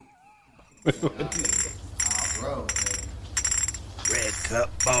Bro. Red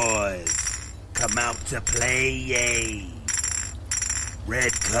Cup boys, come out to play, yay.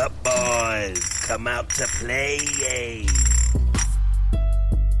 Red Cup boys, come out to play, yay.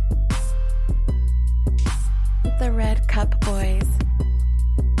 The Red Cup boys.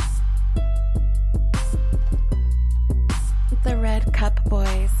 The Red Cup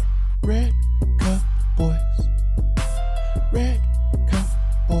boys. Red Cup boys. Red Cup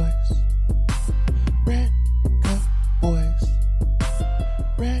boys. Red Cup boys.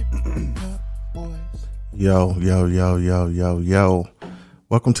 Red Cup boys. Yo.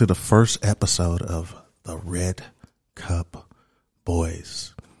 Welcome to the first episode of the Red Cup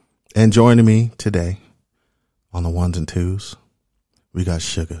Boys. And joining me today on the ones and twos, we got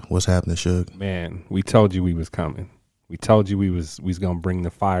Sugar. What's happening, Sugar? Man, we told you we was coming. We told you we was going to bring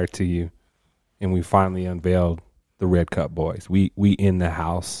the fire to you, and we finally unveiled the Red Cup Boys. We in the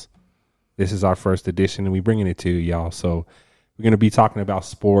house. This is our first edition, and we bringing it to you, y'all. So we're going to be talking about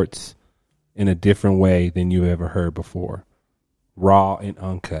sports in a different way than you ever heard before. Raw and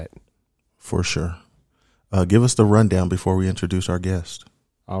uncut. For sure. Give us the rundown before we introduce our guest.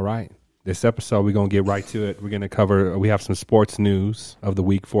 All right. This episode, we're going to get right to it. We're going to cover, we have some sports news of the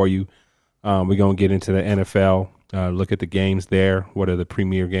week for you. We're going to get into the NFL, look at the games there. What are the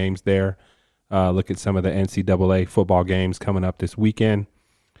premier games there? Look at some of the NCAA football games coming up this weekend.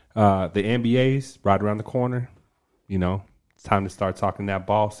 The NBA's right around the corner. You know, it's time to start talking that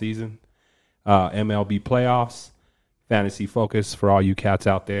ball season. MLB playoffs, fantasy focus for all you cats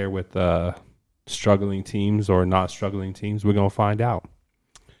out there with struggling teams or not struggling teams. We're going to find out.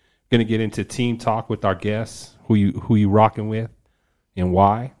 Going to get into team talk with our guests, who you rocking with and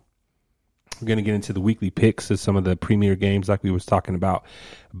why. We're going to get into the weekly picks of some of the premier games like we was talking about.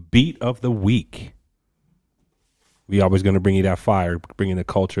 Beat of the week. We always going to bring you that fire, bringing the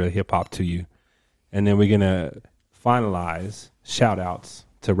culture of hip-hop to you. And then we're going to finalize shout-outs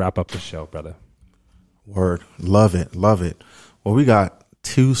to wrap up the show, brother. Word. Love it. Well, we got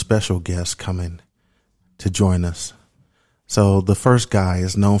two special guests coming to join us. So the first guy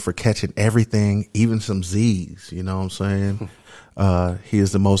is known for catching everything, even some Z's, you know what I'm saying? He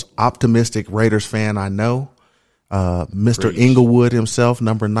is the most optimistic Raiders fan I know. Mr. Inglewood himself,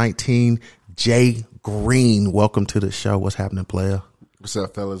 number 19, Jay Green. Welcome to the show. What's happening, player? What's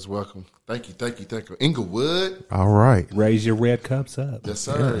up, fellas? Welcome. Thank you. Inglewood. All right. Raise your red cups up. Yes,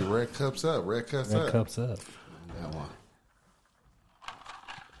 sir. Yeah. Red cups up. Red cups up. That one.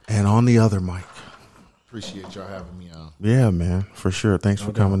 And on the other mic. Appreciate y'all having me on. Yeah, man, for sure. Thanks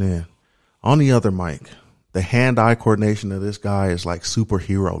for coming in. On the other mic, the hand-eye coordination of this guy is like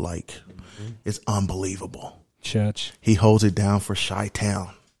superhero-like. Mm-hmm. It's unbelievable. Church. He holds it down for Chi-Town.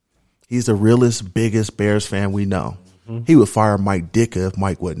 He's the realest, biggest Bears fan we know. Mm-hmm. He would fire Mike Ditka if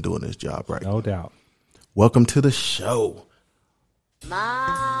Mike wasn't doing his job right. No doubt. Welcome to the show.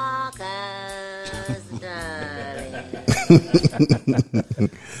 Marcus Darling.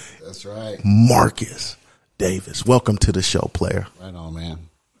 That's right. Marcus Davis. Welcome to the show, player. Right on, man.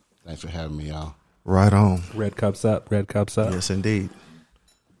 Thanks for having me, y'all. Right on. Red cups up. Red cups up. Yes, indeed.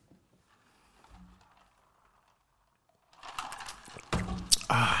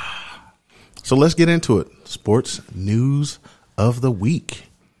 So let's get into it. Sports news of the week.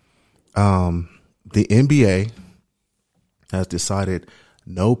 The NBA has decided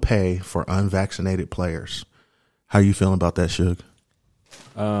no pay for unvaccinated players. How you feeling about that, Suge?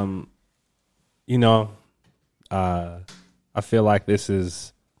 I feel like this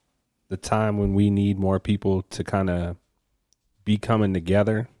is the time when we need more people to kind of be coming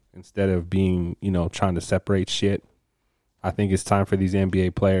together instead of being, trying to separate shit. I think it's time for these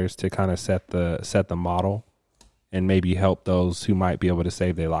NBA players to kind of set the model and maybe help those who might be able to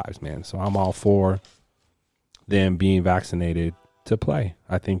save their lives, man. So I'm all for them being vaccinated to play.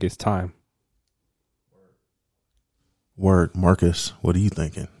 I think it's time. Word. Marcus, what are you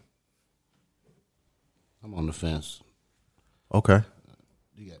thinking? I'm on the fence. Okay.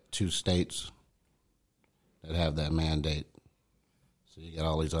 You got two states that have that mandate. So you got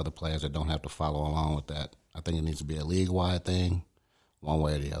all these other players that don't have to follow along with that. I think it needs to be a league-wide thing, one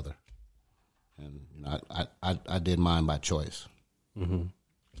way or the other. And I did mine by choice. Mm-hmm.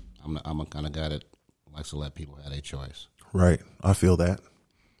 I'm a kind of guy that likes to let people have their choice. Right. I feel that.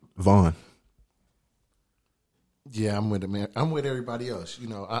 Vaughn. Yeah, I'm with it, man. I'm with everybody else.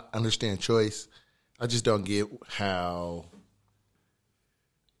 I understand choice. I just don't get how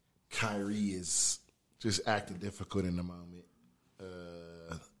Kyrie is just acting difficult in the moment.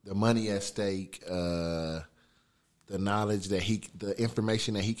 The money at stake, the knowledge that the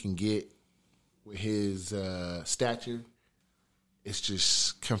information that he can get with his stature, it's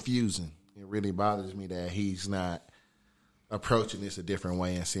just confusing. it really bothers me that he's not approaching this a different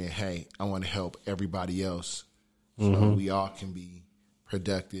way and saying, hey, I want to help everybody else so we all can be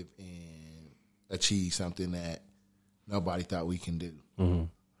productive and achieve something that nobody thought we can do.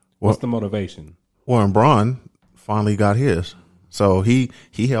 What's the motivation? Well, and Braun finally got his. So he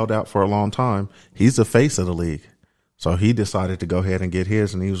held out for a long time. He's the face of the league. So he decided to go ahead and get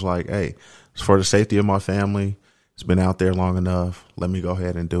his, and he was like, hey, it's for the safety of my family. It's been out there long enough. Let me go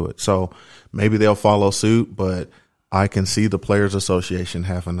ahead and do it. So maybe they'll follow suit, but I can see the Players Association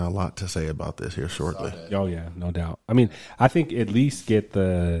having a lot to say about this here shortly. Oh, yeah, no doubt. I mean, I think at least get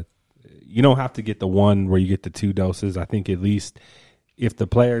you don't have to get the one where you get the 2 doses. I think at least if the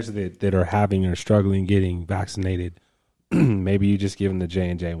players that are having or struggling getting vaccinated, maybe you just give them the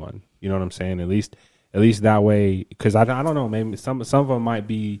J&J one. You know what I'm saying? At least that way, because I don't know, maybe some of them might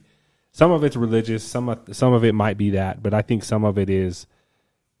be, some of it's religious, some of it might be that, but I think some of it is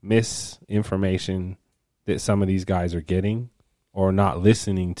misinformation that some of these guys are getting or not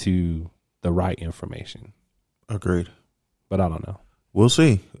listening to the right information. Agreed. But I don't know. We'll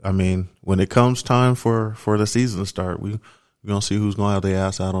see. I mean, when it comes time for the season to start, we're going to see who's going to have their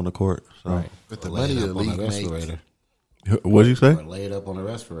ass out on the court. So. Right. But the Laid money the up on league the makes, respirator. What'd you say? Or laid up on the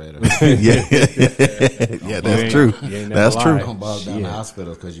respirator. Yeah, that's true. You ain't never That's lied. true. Don't bug down Shit. the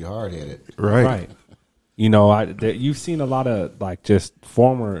hospital because you're hard headed. Right. You know, you've seen a lot of like just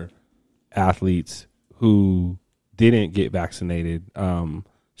former athletes who didn't get vaccinated,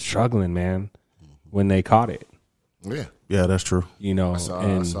 struggling, man, when they caught it. yeah. Yeah, that's true. You know, I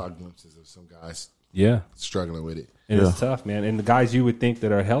saw glimpses of some guys yeah, struggling with it. and it's tough, man. And the guys you would think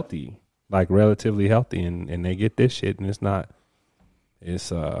that are healthy, like relatively healthy, and they get this shit, and it's not. It's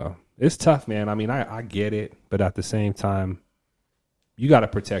tough, man. I mean, I get it, but at the same time, you got to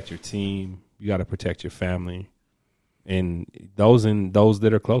protect your team. You got to protect your family, and those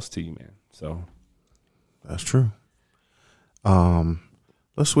that are close to you, man. So That's true.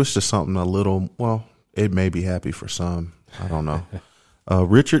 Let's switch to something a little, well, it may be happy for some. I don't know.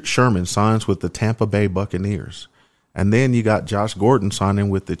 Richard Sherman signs with the Tampa Bay Buccaneers. And then you got Josh Gordon signing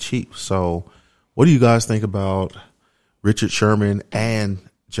with the Chiefs. So what do you guys think about Richard Sherman and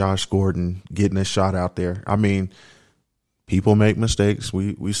Josh Gordon getting a shot out there? I mean, people make mistakes.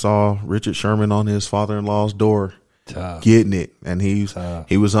 We saw Richard Sherman on his father-in-law's door getting it, and he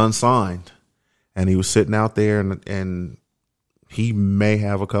was unsigned, and he was sitting out there, and he may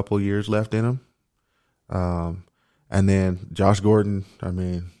have a couple of years left in him. And then Josh Gordon, I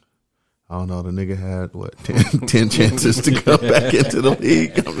mean, I don't know, the nigga had, 10 chances to come back into the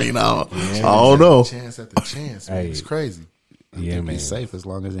league. I mean, I don't know. Chance after chance, man. It's crazy. yeah, Be man. safe as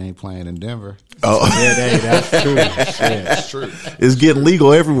long as they ain't playing in Denver. Oh, Yeah, that's true. That's true. it's getting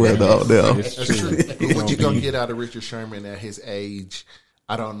legal everywhere, though. Now. It's That's true. true. But what you gonna get out of Richard Sherman at his age?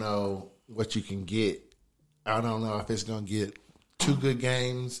 I don't know what you can get. I don't know if it's gonna get 2 good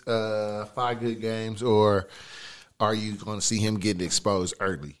games, 5 good games, or are you going to see him getting exposed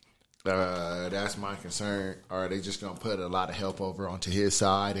early? That's my concern. Or are they just going to put a lot of help over onto his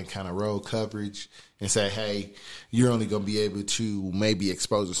side and kind of roll coverage and say, hey, you're only going to be able to maybe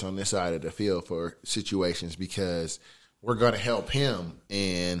expose us on this side of the field for situations because we're going to help him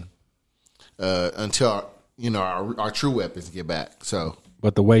and until our true weapons get back. So,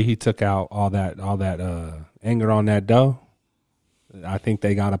 But the way he took out all that anger on that dough, I think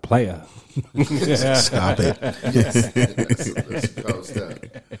they got a player. Stop it. that's cold stuff.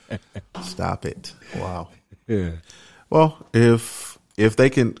 Stop it. Wow. Yeah. Well, if they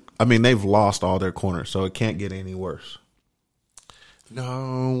can, I mean, they've lost all their corners, so it can't get any worse.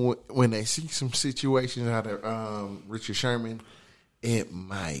 No, when they see some situations out of Richard Sherman, it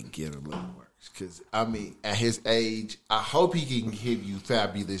might get a little worse. Because, I mean, at his age, I hope he can give you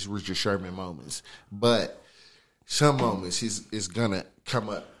fabulous Richard Sherman moments. But some moments it's going to come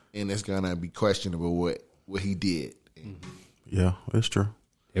up and it's going to be questionable what he did. Yeah, it's true.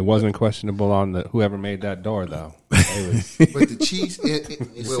 It wasn't questionable on whoever made that door, though. But the Chiefs,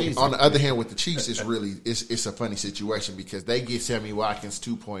 on the other hand, with the Chiefs, it's a funny situation because they get Sammy Watkins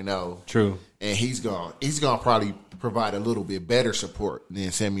 2.0. True. And he's gonna probably provide a little bit better support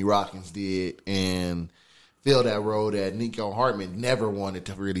than Sammy Watkins did and fill that role that Nico Hartman never wanted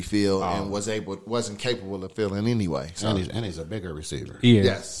to really fill and wasn't capable of filling anyway. So And he's a bigger receiver. He is.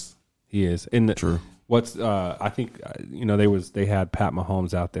 yes. He is. And true. What's I think they had Pat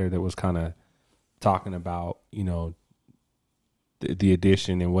Mahomes out there that was kind of talking about the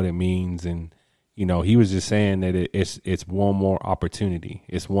addition and what it means, and he was just saying that it's one more opportunity.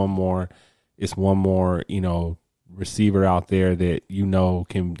 It's one more receiver out there that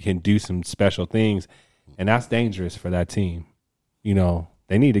can do some special things, and that's dangerous for that team.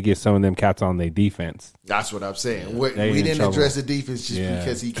 They need to get some of them cats on their defense. That's what I'm saying. We They in didn't trouble. address the defense just Yeah.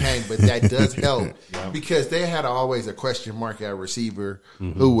 because he came, but that does help because they had always a question mark at receiver.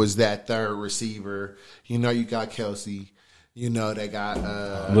 Mm-hmm. Who was that third receiver? You know, you got Kelsey. You know, they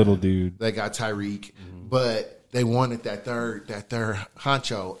got Little dude. they got Tyreek, but they wanted that third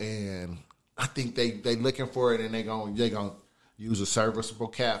honcho, and I think they looking for it, and they gonna use a serviceable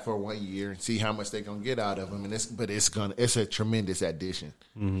cat for 1 year and see how much they're gonna get out of him. And it's a tremendous addition,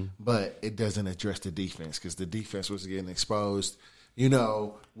 but it doesn't address the defense because the defense was getting exposed. You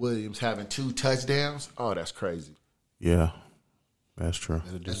know, Williams having 2 touchdowns. Oh, that's crazy. Yeah, that's true.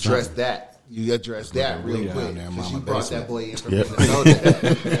 Address that. You address that real down quick there in because Mama you brought basement. that boy in from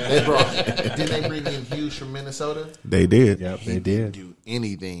Minnesota. Didn't they bring in Hughes from Minnesota? They did. Yep, He they didn't did. do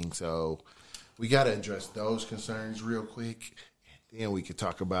anything. So we got to address those concerns real quick. Then we could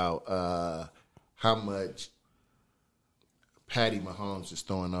talk about how much Patty Mahomes is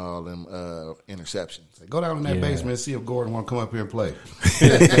throwing all them interceptions. Go down in that Yeah. basement and see if Gordon want to come up here and play.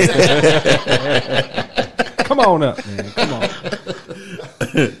 Come on up, man. Come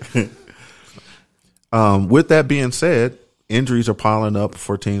on. With that being said, injuries are piling up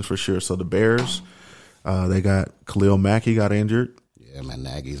for teams for sure. So the Bears, they got Khalil Mack. He got injured. Yeah, man,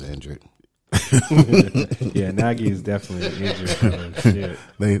 Nagy's injured. Yeah, Nagy is definitely injured. Shit.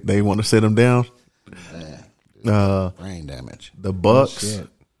 They want to sit him down. Brain damage. The Bucks, Shit.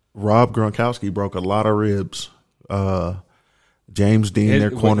 Rob Gronkowski broke a lot of ribs. James Dean,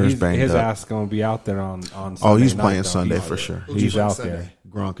 their corners banged his up. ass gonna be out there on Sunday Oh, he's night, playing though. Sunday for sure. He's playing out Sunday? there.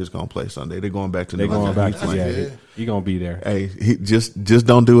 Gronk is going to play Sunday. They're going back to They're New going England. back to he gonna be there. Hey, just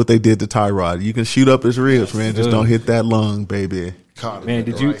don't do what they did to Tyrod. You can shoot up his ribs, man. Just don't hit that lung, baby. Caught him Man, at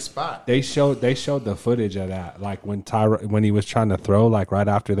did the you? right spot. They showed the footage of that, like when he was trying to throw, like right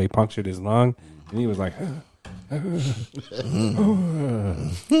after they punctured his lung, and he was like,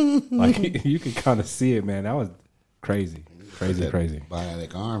 like you could kind of see it, man. That was crazy.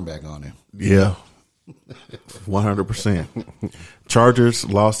 Bionic arm back on him. Yeah, 100%. Chargers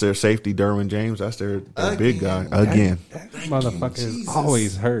lost their safety, Derwin James. That's their big guy again. That motherfucker is Jesus.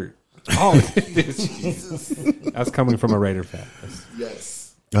 always hurt. Always. That's coming from a Raider fan.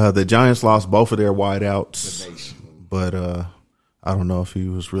 Yes. The Giants lost both of their wideouts, but I don't know if he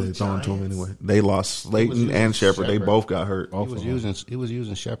was really throwing to him anyway. They lost Slayton and Shepard. They both got hurt. He was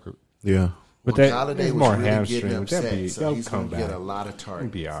using Shepard. Yeah. But Galladay that's was more really hamstring. getting But upset, so they'll he's come going to get back. a lot of He'll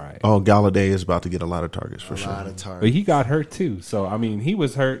targets. be all right. Oh, Galladay is about to get a lot of targets for A sure. lot of But targets. he got hurt too. So I mean, he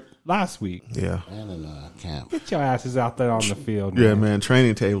was hurt last week. Yeah. And in camp. Get your asses out there on the field. Yeah, man.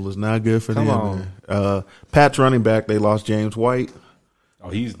 Training table is not good for Come them. on. Man. Pat's running back, they lost James White. Oh,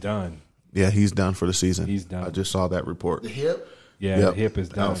 he's done. Yeah, he's done for the season. He's done. I just saw that report. The hip, Yeah, Yep. the hip is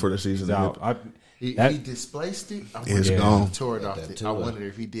done Out for the season, He's the out. he That- displaced it. I It's wonder if gone. he tore it off. I wonder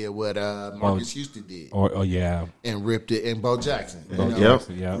if he did what Marcus Houston did Oh yeah. and ripped it, and Bo Jackson. You know,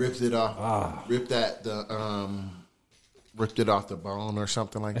 Jackson, yeah. ripped it off. Ripped it off the bone or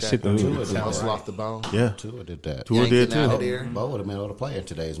something like That that. shit don't even Muscle sound off the bone. Yeah. Tua did that. Tua did Yanking out of too. there. Bo would have been able to play in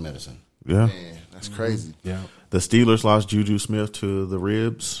today's medicine. Yeah. Man, that's crazy. Yeah. The Steelers lost Juju Smith to the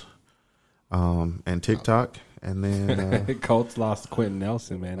ribs and TikTok. And then Colts lost Quentin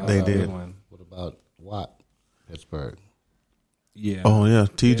Nelson, man. That was They a good did. one. What about Watt? Pittsburgh. Yeah. oh yeah,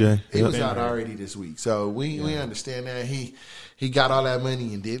 TJ. He Yep. was out already this week, so we understand that he got all that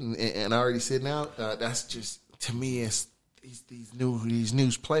money and didn't and already sitting out. That's just to me, it's these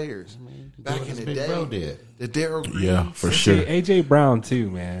new players. Back what in his the big day, bro did. the Darryl Green, Yeah, for sure. AJ Brown too,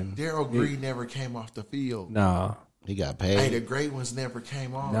 man. Darryl Green never came off the field. No, He got Hey, paid. the great ones never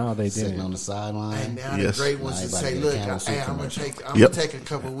came off. no, they Sitting didn't. on the sideline. And now Yes. the great ones Now just everybody say, get a "Look, Camel hey, I'm commercial. gonna Yep. take a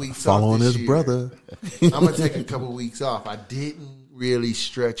couple of weeks Following off this his year. brother. I'm gonna take a couple of weeks off. I didn't really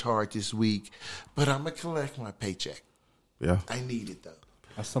stretch hard this week, but I'm gonna collect my paycheck. Yeah. I need it though.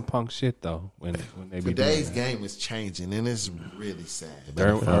 That's some punk shit though. When they be Today's doing that. game is changing, and it's really sad.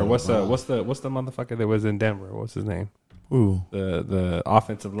 Or what's the motherfucker that was in Denver? What's his name? Ooh. The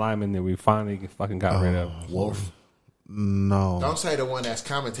offensive lineman that we finally fucking got rid of. Wolf. No. Don't say the one that's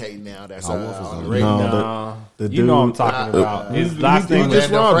commentating now. That's Wolf is on on the the- radio. No, Nah, the you know what I'm dude- talking about. His he- last he name just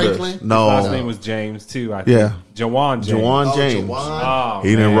was Orlando robbed us. Franklin? No. His last name was James too. I think. Yeah. Jawan James. Jawan Oh, James. Jawan. Oh, He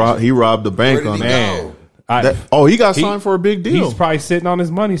didn't man. rob. He robbed the bank Where on did he that. go? I- He got signed for a big deal. He's probably sitting on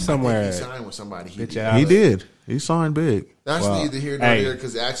his money He somewhere. signed with somebody. He Bitch did. ass. He did. He signed big. That's Well, neither here nor hey. there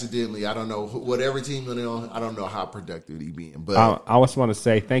because accidentally, I don't know whatever team you're on. I don't know how productive he being, but I just want to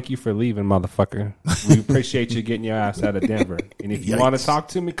say thank you for leaving, motherfucker. We appreciate you getting your ass out of Denver. And if you want to talk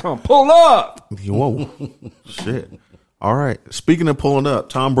to me, come pull up. Whoa. Shit. All right. Speaking of pulling up,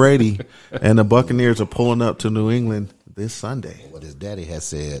 Tom Brady and the Buccaneers are pulling up to New England this Sunday. What his daddy has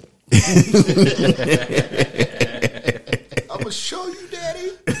said. I'm gonna show you,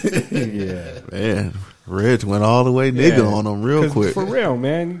 Daddy. Yeah. Man, Reg went all the way nigga on him real 'Cause quick. For real,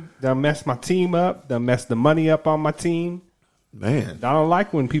 man. Done messed my team up. Done messed the money up on my team. Man, I don't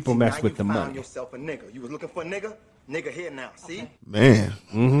like when people mess with the Found money. yourself a nigga. You was looking for a nigga? Nigga here now. See? man,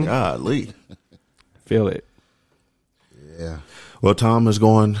 Mm-hmm. golly. Feel it. Yeah. Well, Tom is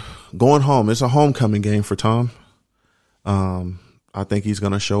going home. It's a homecoming game for Tom. I think he's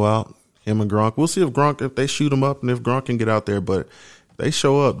going to show out. Him and Gronk. We'll see if they shoot him up and if Gronk can get out there. But if they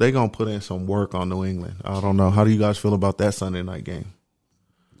show up, they're going to put in some work on New England. I don't know. How do you guys feel about that Sunday night game?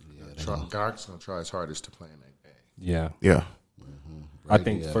 Gronk's gonna try his hardest to play in that game. Yeah. Yeah. I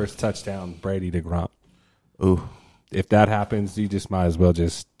think first touchdown, Brady to Gronk. Ooh. If that happens, you just might as well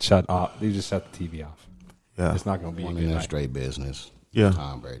just shut off. You just shut the TV off. Yeah. It's not going to be a One good in that night. straight business. Yeah.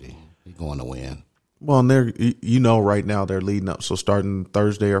 Tom Brady. He's going to win. Well, and right now they're leading up. So starting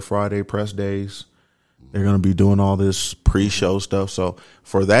Thursday or Friday press days, they're going to be doing all this pre-show stuff. So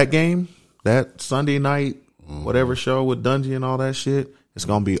for that game, that Sunday night, whatever show with Dungy and all that shit, it's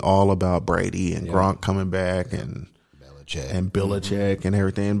going to be all about Brady and Gronk coming back and Belichick and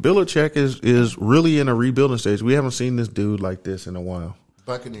everything. And Belichick is really in a rebuilding stage. We haven't seen this dude like this in a while.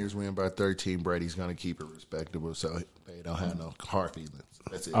 Buccaneers win by 13. Brady's gonna keep it respectable, so they don't have no hard feelings.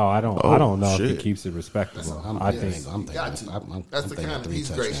 That's it. Oh, I don't know if shit. he keeps it respectable. I think That's the kind of he's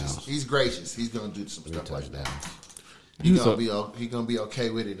gracious. He's gracious. He's gonna do some stuff like that. He's gonna be okay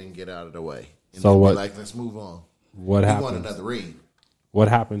with it and get out of the way. And So then be what- Like, let's move on. what He happens? won another ring. What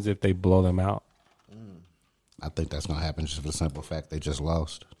happens if they blow them out? I think that's going to happen just for the simple fact they just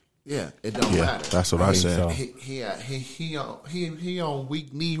lost. Yeah, it don't Yeah, matter. that's what I said. so. He on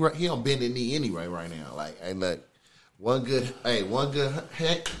weak knee. Right, he on bended knee anyway. Right now, like, hey, look, one good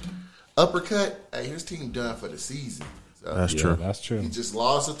heck uppercut. Hey, his team done for the season. So That's Yeah, true. that's true. he just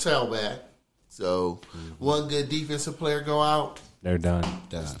lost a tailback. So one good defensive player go out. They're done.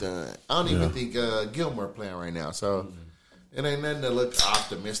 That's done. I don't even think Gilmore playing right now. So it ain't nothing to look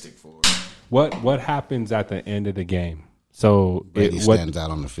optimistic for. What happens at the end of the game? So Brady stands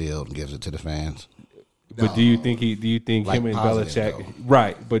out on the field and gives it to the fans. But do you think Like him and positive, Belichick though.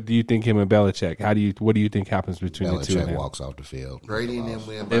 right? But do you think him and Belichick? What do you think happens between the two of Belichick them? walks off the field. Brady and them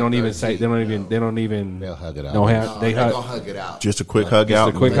win. They don't even say. They don't even. They'll hug it out. No, No, they gonna hug. hug it out. Just a quick hug out.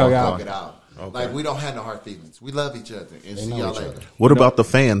 a quick They hug gonna out. hug it out. Like, we don't have no hard feelings. We love each other. And They see know y'all each later. other. What about the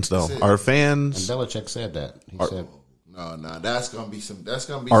fans though? That's it. Are And fans Belichick said that. He said, No, that's gonna be some. That's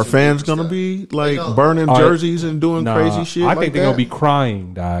gonna be. are some fans different gonna stuff. be like They gonna- burning Are- jerseys and doing Nah, crazy shit? I like think they're that? gonna be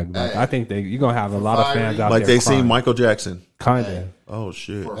crying, dog. Like, Hey. I think you're gonna have a lot of fans out like there they seen crying. Michael Jackson. Kinda. Oh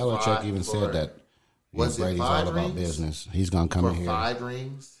shit! For Belichick five- even for- said that. Was it Brady's 5 all about rings? business. He's going to come For in here. 5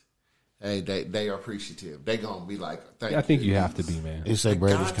 rings. Hey, they are appreciative. They gonna be like, thank I think you you have to be, man. He said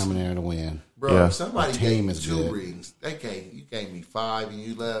Brady's got coming there to win. Bro, Yeah. if somebody The gave team me is 2 good. rings. You gave me 5 and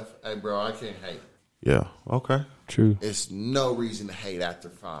you left. Hey, bro, I can't hate. Yeah. Okay. True. It's no reason to hate after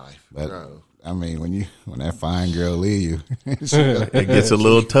 5, But bro. I mean, when that fine girl leave you, It gets a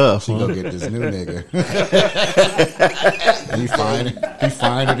little tough. she huh? go get this new nigga. he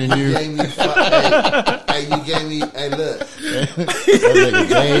finer than you. You gave me 5. Hey, you gave me. Hey, look. That nigga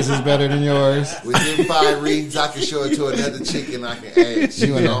Jay's is better than yours. Within 5 rings, I can show it to another chick and I can add. She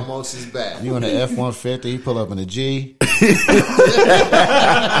You in a- almost as bad. You in the F-150, he pull up in a G.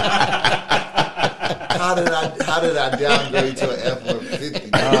 How did I downgrade to an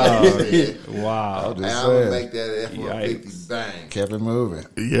F-150? Wow. Just I'm saying. gonna make that F-150 Yikes. bang. Kept it moving.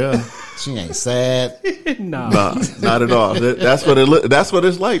 Yeah. She ain't sad. Nah. Nah, not at all. That's what that's what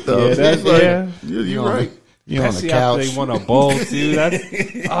it's like though. Yeah, that's- It's like, yeah. You're right. You on the Especially after couch. they won a bowl too.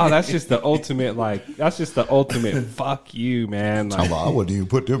 That's just the ultimate. That's just the ultimate. Fuck you, man. I'm Like, like, I wouldn't even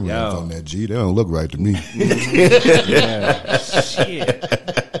put them rings Yo. on that G. They don't look right to me. yeah, shit.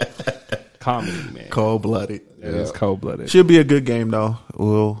 Comedy, man. Cold blooded. It is cold blooded. Should be a good game though.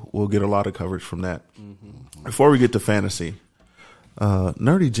 We'll get a lot of coverage from that. Before we get to fantasy,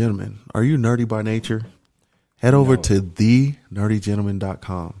 nerdy gentlemen, are you nerdy by nature? Head over to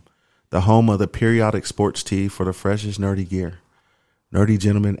thenerdygentleman.com, the home of the periodic sports tee for the freshest nerdy gear. Nerdy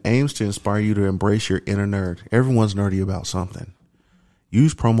Gentleman aims to inspire you to embrace your inner nerd. Everyone's nerdy about something.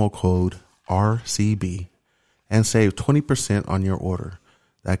 Use promo code RCB and save 20% on your order.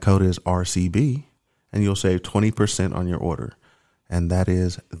 That code is RCB, and you'll save 20% on your order. And that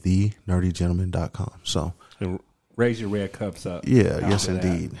is thenerdygentleman.com. So, And raise your red cups up. yeah, After yes, that.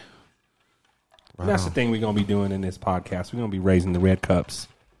 indeed. And that's the thing we're going to be doing in this podcast. We're going to be raising the red cups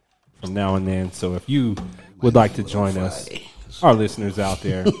from now and then. So if you would like to join us, our listeners out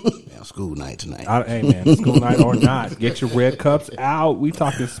there. Damn, school night tonight. Hey, man, school night or not, get your red cups out. We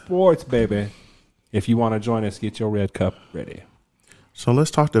talking sports, baby. If you want to join us, get your red cup ready. So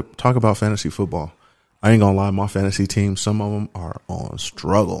let's talk about fantasy football. I ain't gonna lie, my fantasy team, some of them are on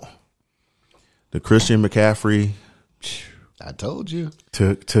struggle. The Christian McCaffrey, I told you.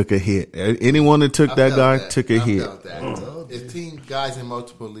 took a hit. Anyone that took that guy took a hit. Felt that. If team guys in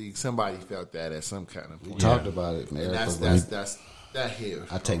multiple leagues, somebody felt that at some kind of point. We talked about it. And that's that hit.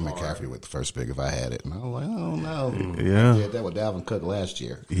 I take McCaffrey with the first pick if I had it. And I was like, I don't know. Yeah. I did that with Dalvin Cook last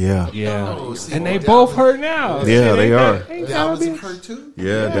year. Yeah. Yeah, Oh, see, and they Dalvin- both hurt now. Yeah, they are. That was hurt too.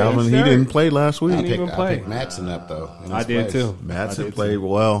 Yeah, Dalvin, he's he hurt. didn't play last week. Didn't even I play. picked Maxon up, though. in I his did place. too. Madsen played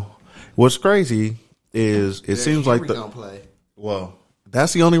well. What's crazy is it seems like gonna play. well,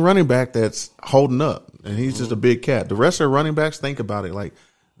 that's the only running back that's holding up, and he's just a big cat. The rest of the running backs, think about it, like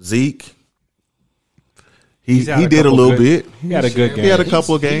Zeke. He had a did a couple little good- bit. He had a good game. He had a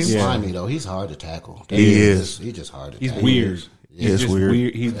couple of games. He's Yeah. slimy, though. He's hard to tackle. He is. He's just hard to He's tackle. weird. It's just weird.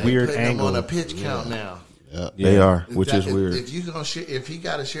 He's They weird putting him angle. on a pitch count now. They are, which That- is weird. If you gonna if he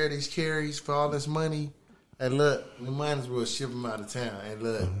got to share these carries for all this money, and look, we might as well ship him out of town. And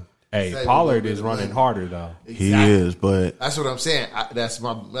look, Hey, save a little Pollard bit is of running money. harder though. He Exactly. is, but That's what I'm saying. That's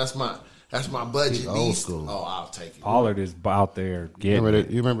my budget. He's old beast. school. Oh, I'll take it. Pollard is out there getting.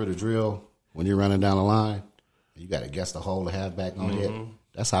 You remember the drill when you're running down the line? You got to guess the hole to have back on hit.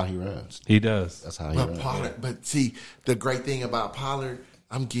 That's how he runs. He does. That's how he But runs. Pollard, but see, the great thing about Pollard,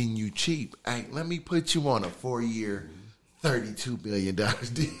 I'm getting you cheap. Hey, let me put you on a 4-year, $32 billion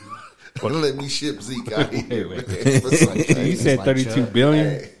deal. Let me ship Zeke out here. Wait. man, for some You change. said like 32 Chubb. billion.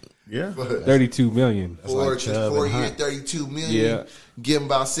 Hey, yeah, 32 million. four like Chubb and year, Hunt. $32 million. Yeah. Give him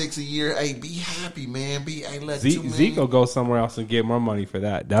about 6 a year. Hey, be happy, man. Let $2 million. Zeke will go somewhere else and get more money for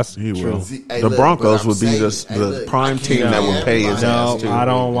that. That's he true. will. Hey, The look, Broncos but I'm would be saying, the hey, look, prime I team can't that be would pay his No, ass too. I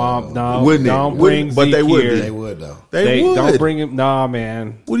don't want. No, Wouldn't it? don't Wouldn't- bring but Zeke they would here. be. They would, though. They would. Don't bring him. Nah,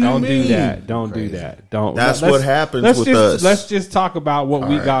 man. What do you don't mean? do that. Don't Crazy. do that. Don't. That's let's- what happens let's with just, us. Let's just talk about what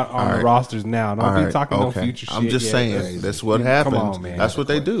we right, got on all the right. rosters now. Don't All be right, talking okay. no future shit. I'm just yet. saying that's what Come happens. on, man. That's what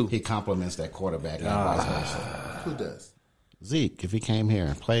they do. He compliments that quarterback and vice versa. Who does? Zeke, if he came here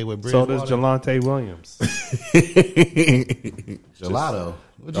and played with So Bridgewater. does Jelante Williams Gelato.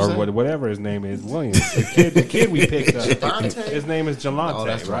 What'd you or say? whatever his name is. Williams, the kid we picked up. Javonte? His name is Jelante, Oh,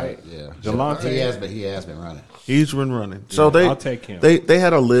 that's right? Yeah. Jelante. He has been running. He's been running. So they I'll take him. They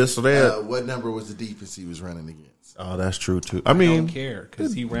had a list. So they had. What number was the defense he was running against? Oh, that's true too. I don't care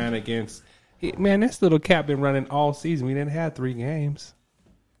because he ran against. Man, this little cat been running all season. We didn't have 3 games.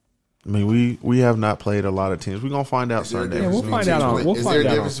 we have not played a lot of teams. We're gonna find out Sunday. Yeah, we'll find out on- we'll Is find there a out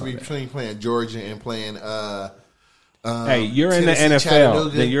on difference Sunday. between playing Georgia and playing? Hey, you're in the Tennessee, NFL.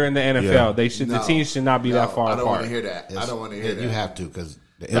 Chattanooga? Then you're in the NFL. Yeah. They should. The No, teams should not be that far I don't apart. want to hear that. I don't want to hear that. You have to because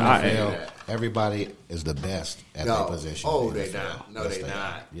the No, I- NFL, everybody is the best at their position. Oh, in the they NFL. not. No, Yes, they are.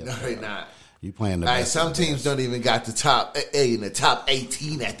 not. Yes, No, they not. You playing the Hey, best. some of the teams best. don't even got the top in the top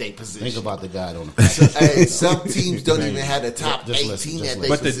 18 at their position. Think about the guy on the practice. Hey, some teams don't even have the top Just 18 listen, at just their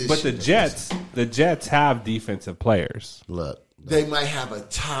listen. But position. the Jets have defensive players. Look, They might have a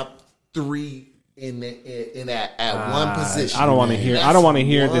top 3 in one position. I don't want to man. hear. That's I don't want to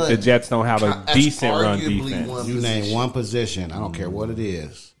hear that the one. Jets don't have a That's decent run arguably defense. one you position. name one position. I don't care what it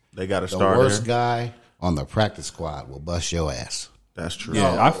is. They got to The start worst there. guy on the practice squad will bust your ass. That's true.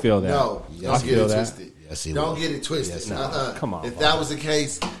 Yeah, I feel that. No, I don't get feel it that. twisted. Yes, he Don't will. get it twisted. Yes, he Uh-uh. Come on, If Bob. that was the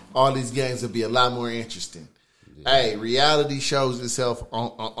case, all these games would be a lot more interesting. Hey, reality shows itself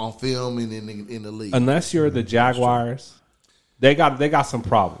on film and in the league. Unless you're the Jaguars, they got some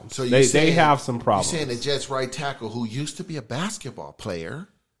problems. So they have some problems. You're saying the Jets right tackle, who used to be a basketball player,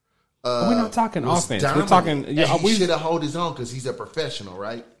 We're not talking was offense. We're dominant. talking. And Yeah, he should have hold his own because he's a professional,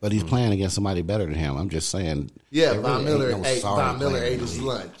 right? But he's playing against somebody better than him. I'm just saying. Yeah, there Von really Miller ain't no ate. sorry Von Miller player in ate the his league.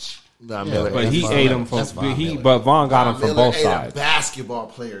 lunch. Von Yeah, Miller, but ate he his ate lunch. him from. That's Von Miller. But Vaughn got him Von from Miller both ate a sides. basketball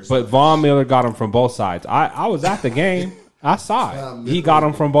players. But Von Miller got him from both sides. I was at the game. I saw it. He got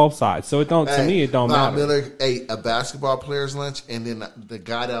him from both sides. So it don't to me it don't Von matter. Miller ate a basketball player's lunch, and then the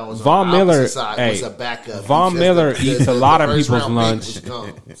guy that was Von on the Miller, opposite side hey, was a backup. Von because Miller the eats a lot of first people's round lunch. pick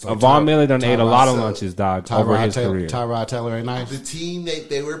was gone. Von Miller done ate a lot of so lunches, dog, over his career. Tyrod Taylor ain't nice. The team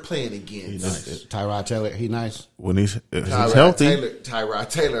they were playing against. Tyrod Taylor, he nice. When he's Tyrod healthy, Tyrod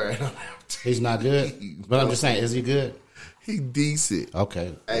Taylor, I don't have He's not good. But I'm just saying, is he good? he decent.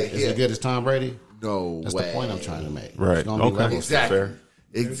 Okay. Hey, is yeah. he good as Tom Brady? No That's way. the point I'm trying to make. Right. It's gonna be Okay. levels. Exactly. Fair.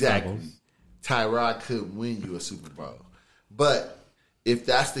 Exactly. Tyrod couldn't win you a Super Bowl. But if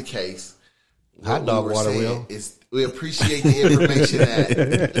that's the case, Hot what dog we were water saying wheel. is we appreciate the information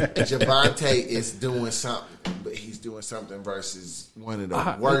that Javonte is doing something, but he's doing something versus one of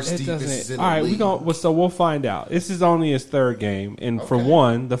the worst It defenses doesn't. in All right, the league. so we'll find out. This is only his third game, and for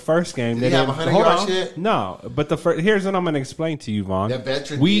one, the first game Did he have 100 yards yet? No, but here's what I'm going to explain to you, Vaughn. That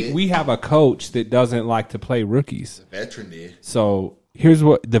veteran we did. we have a coach that doesn't like to play rookies. The veteran did. So here's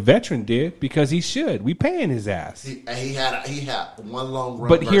what the veteran did because he should. We paying his ass. He had one long run.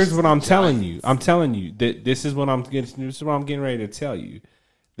 But here's versus what I'm the telling Giants. you. I'm telling you that this is what I'm getting ready to tell you.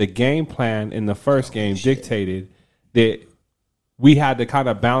 The game plan in the first game dictated that we had to kind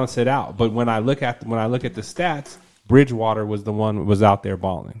of balance it out. But when I look at the stats, Bridgewater was the one who was out there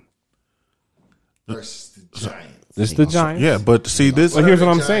balling. Versus the Giants. It's the Giants. Yeah, but see this. Well, here's what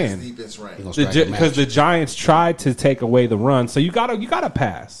I'm Giants saying. defense ranked. He gonna strike a match. Because the Giants tried to take away the run, so you gotta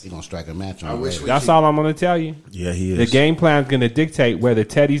pass. He gonna strike a match on I the wish Raiders. we That's could- all I'm gonna tell you. Yeah, he is. The game plan is going to dictate whether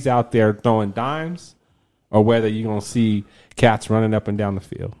Teddy's out there throwing dimes or whether you're going to see cats running up and down the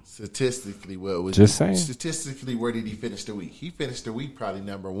field. Statistically, what was Just saying. Statistically, where did he finish the week? He finished the week probably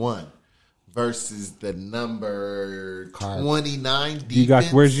number 1 versus the number 29 defense. You got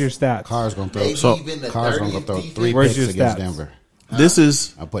where's your stats? Carr's gonna throw. Maybe even the Carr's gonna 30th throw defense. 3 Where's picks your against stats? Denver. This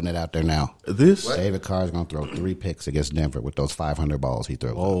is I'm putting it out there now. this. David Carr's gonna throw 3 picks against Denver with those 500 balls he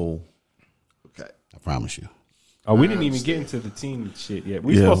throws. Oh, Okay. I promise you. Oh, we didn't even get into the team shit yet.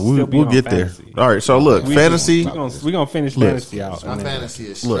 We're yeah, supposed to still be we'll on get fantasy. there. All right, so look, fantasy. We're gonna finish fantasy out. My and then- fantasy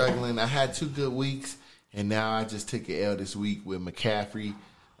is struggling. I had 2 good weeks, and now I just took an L this week with McCaffrey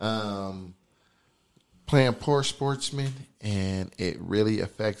playing poor sportsman, and it really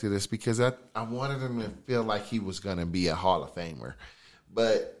affected us because I wanted him to feel like he was going to be a Hall of Famer.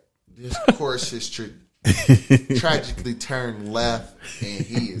 But this course has tragically turned left, and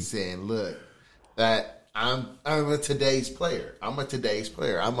he is saying, look, that I'm a today's player. I'm going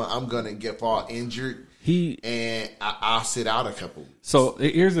to fall injured. And I'll sit out a couple weeks. So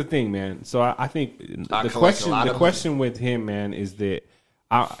here's the thing, man. So I think I the collect a lot of question with him, man, is that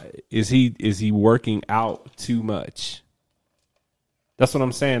is he working out too much? That's what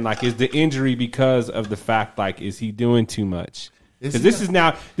I'm saying. Like, is the injury because of the fact, like, is he doing too much? Because this is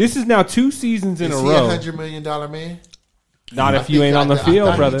now 2 seasons in a Is he row. $100 million man? Not I if you think ain't on the I field,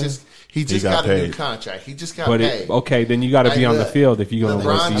 thought brother. He just got got a new paid. contract. He just got But paid. okay, then you got to be on the look, field if you're going to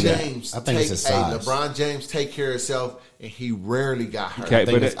go LeBron see that. James. I think it's his size. LeBron James take care of himself, and he rarely got hurt. Okay,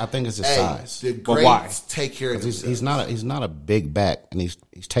 I think it's his size. The But greats why? take care of He's themselves. he's not a big back, and he's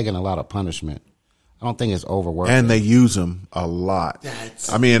taking a lot of punishment. I don't think it's overworked. And they use him a lot.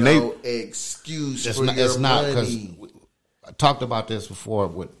 That's I mean, no excuse it's for not, your it's not because money. I talked about this before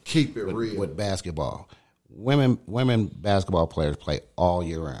with Keep it real. with basketball. Women basketball players play all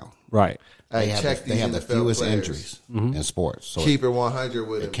year round. Right. Hey, They check have these the NFL fewest players. injuries in sports. So Keep it 100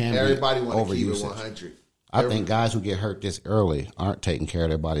 with him. can be Everybody want to keep it overusage. 100. I think guys who get hurt this early aren't taking care of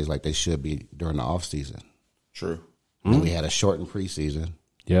their bodies like they should be during the off season. True. And we had a shortened preseason.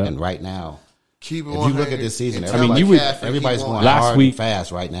 Yeah. And right now, Keep it if 100. you look at this season, And tell you would- McCaffrey he everybody's won't- going Last hard week- and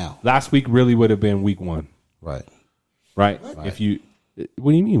fast right now. Last week really would have been week 1, Right. right? If you,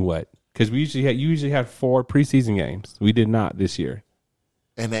 what do you mean what? Because you usually had 4 preseason games. We did not this year.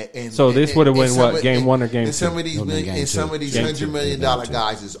 So this would have been what, game 1 or game 2? And some of these, It'll be game and some two. of these Game $100 two. million Game two.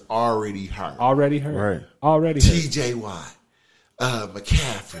 guys is already hurt. Already hurt. Right. Already hurt. TJ Watt,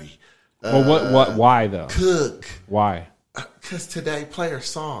 McCaffrey, Well, why though? Cook. Why? Because today players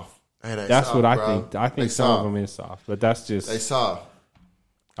soft. Hey, they That's soft, what I bro. think. I They think some soft. of them is soft, but that's just. They soft.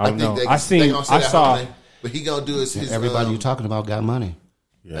 I don't know. They I seen. gonna say I that saw. whole thing, but he gonna do his Everybody you're talking about got money.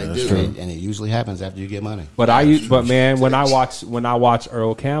 Yeah, They that's do. true. And it usually happens after you get money. But man, when I watch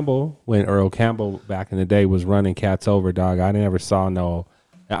Earl Campbell, when Earl Campbell back in the day was running cats over, dog, I never saw no.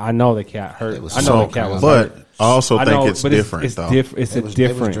 I know the cat hurt. It was I know so the cat was But hurt. I also I think know, it's but different, It's though. It's They a was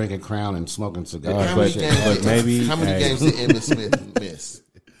different. drinking Crown and smoking cigars. How many but- games? but maybe- how many hey. games did Emmitt Smith miss?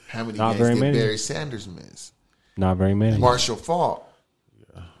 How many Not games very did many. Barry Sanders miss? Not very many. Marshall Faulk?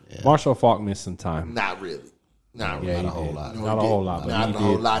 Marshall Faulk missed some time. Not really. Not Yeah, really. he Not a whole did. lot. No, Not a he whole didn't. lot. but Not he a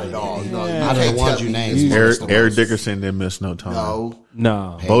whole did. lot at all. You know, you Out of the can't ones tell you me named, he you- missed Eric the Dickerson didn't miss no time. No.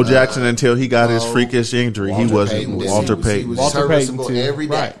 No. Bo Jackson, until he got his freakish injury, he Walter wasn't Payton did. Walter He Payton. was Walter serviceable Payton, too. every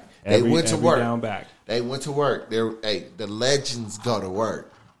day. Right. They went to Every work. down back. They went to work. The legends go to work.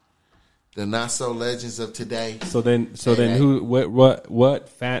 The not so legends of today. So then Hey. who what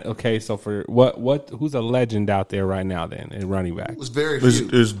fan? Okay, so for what who's a legend out there right now then in running back? It was very It's, few.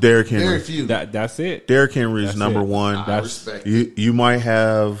 it's Derrick Henry. Very few. That's it. Derrick Henry is That's number it. one. I respect it. You might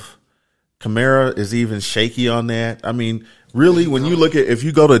have Kamara is even shaky on that. I mean, really, when you look at, if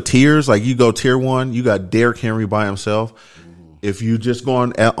you go to tiers, like you go tier 1, you got Derrick Henry by himself. If you just go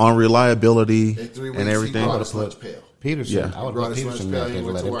on reliability In 3 weeks, and everything, he brought his lunch pail. Peterson, Yeah. I would Brought put his Peterson lunch back pail, there he to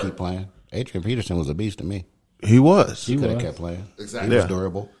went let to him work. keep playing. Adrian Peterson was a beast to me. He was. He could have kept playing. Exactly. He was Yeah.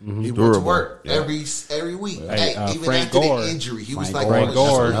 durable. He went to Durable. work every week. Hey, Even Frank after Gore. the injury, he was Frank like, Gore. Frank on the Gore.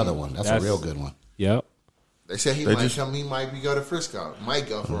 That's street. another one. That's a real good one. Yep. They said he They might just- come. He might go to Frisco. Might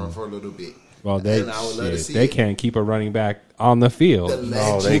go for a little bit. Well, And I would love to see they it. can't keep a running back on the field. The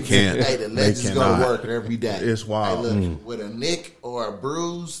legends, they can't. Hey, the They legends go to cannot. work every day. It's wild. Hey, look, with a nick or a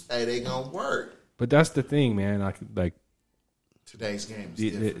bruise, hey, they gonna work. But that's the thing, man. Like Today's game is the,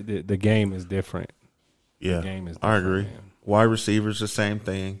 different. the game is different. Yeah, game is I different, agree. man. Wide receivers, the same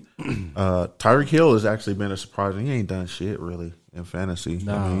thing. Tyreek Hill has actually been a surprise. He ain't done shit really in fantasy.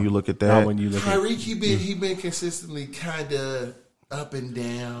 I mean, you look at Not that. when you look at Tyreek, he been consistently kind of up and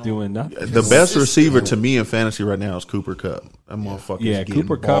down. doing nothing. The best receiver to me in fantasy right now is Cooper Kupp. That motherfucker. Yeah,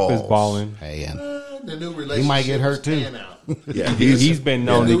 Cooper Kupp is balling. Hey, and The new relationship might get hurt, is too. panning out. Yeah, He's been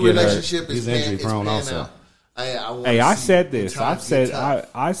known The to new get hurt. relationship is He's injury prone panning also. out. Hey, I said when this. times get tough.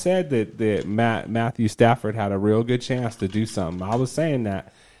 I said that Matthew Stafford had a real good chance to do something. I was saying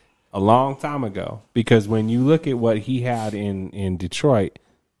that a long time ago because when you look at what he had in Detroit,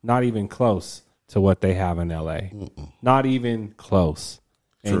 not even close to what they have in LA. Not even close.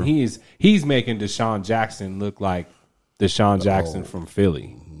 And he's making Deshaun Jackson look like Deshaun Jackson from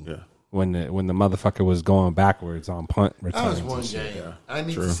Philly. Yeah. When the motherfucker was going backwards on punt That returns. was one game. I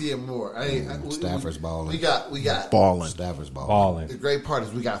need to see it more. Stafford's balling. We got balling. Stafford's balling. balling. The great part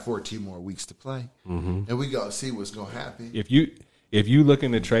is we got 14 more weeks to play, Mm-hmm. and we gotta see what's gonna happen. If you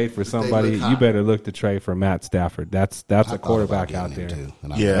looking to trade for somebody, look you hot. better look to trade for Matt Stafford. That's a quarterback out there.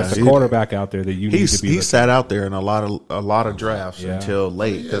 Yeah, That's a he- quarterback out there that you need to be. He looking sat out there in a lot of drafts Yeah. until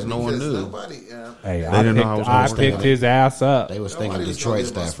late because no one knew. Nobody, Hey, They didn't know how it was I gonna picked stand. his ass up. They was thinking nobody was Detroit gonna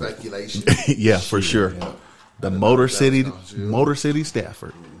give us Stafford. speculation. Yeah, for sure. The Motor City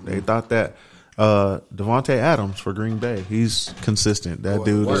Stafford. They thought that Devontae Adams for Green Bay. He's consistent. That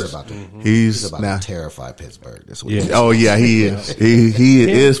dude He's is. about to, He's about now. to terrify Pittsburgh. That's what Yeah. he's Oh yeah, he is. He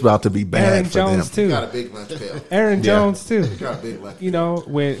is about to be bad Aaron for Jones them. Got a too. big lunch pail. Aaron Jones too. Got a big lunch. You know,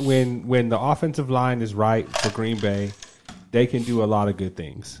 when the offensive line is right for Green Bay, they can do a lot of good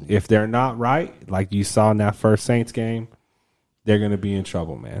things. If they're not right, like you saw in that first Saints game, they're going to be in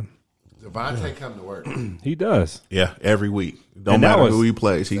trouble, man. Devontae come to work. He does. Yeah, every week. Don't And that matter was- who he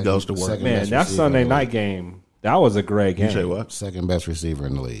plays, he goes to work. second Man, best that receiver Sunday in the night league. game, that was a great game. You say what? Second best receiver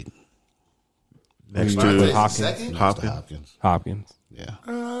in the league. Next Devontae's to Hopkins. second. Hopkins. Hopkins. Yeah.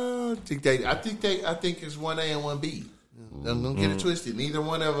 I think it's 1A and 1B. Don't get it twisted. Neither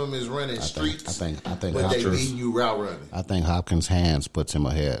one of them is running streets. I think but they Hopkins. beating you route running. I think Hopkins' hands puts him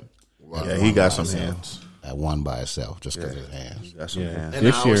ahead Yeah, he got some hands. at one by itself just because of his hands. He got some hands. And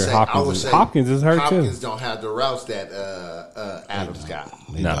This I would year, say- Hopkins is hurt, too. Hopkins don't have the routes that Adams got.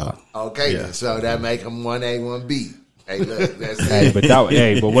 No. Okay, then, so that make him 1A, 1B. Hey, look, that's Hey,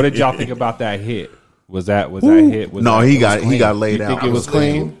 it. but what did y'all think about that hit? Was that a hit? Was No, that, he was got clean? laid You out. think it was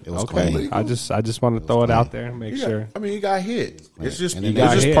clean? It was okay. clean. I just want to throw it out there and make sure. I mean, he got hit. It's just And then got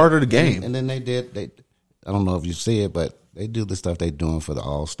it's just hit. part of the game. And then they I don't know if you see it, but they do the stuff they're doing for the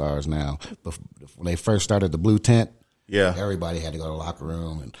All-Stars now. But when they first started the blue tent, Yeah. everybody had to go to the locker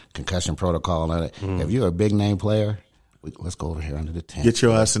room and concussion protocol and all that. If you're a big name player, let's go over here under the tent. Get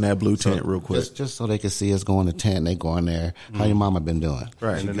your ass in that blue tent real quick. Just so they can see us go in the tent and they go in there. How your mama been doing?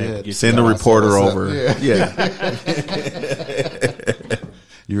 Right. She And then they good? get Send the God, reporter what's up? over. Yeah.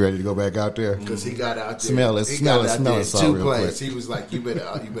 You ready to go back out there? Because he got out there. Smell it, he smell got it, out smell there it, Saul, two real plays. quick. He was like, you better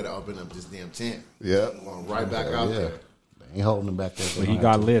open up this damn tent. Yeah. I'm going right back out Yeah. there. They ain't holding him back there. But he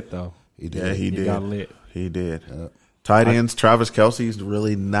got lit though. He did. Yeah, he did. got lit. He did. Tight ends, Travis Kelce's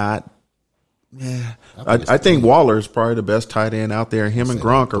really not. Yeah, I think Waller is probably the best tight end out there. Him and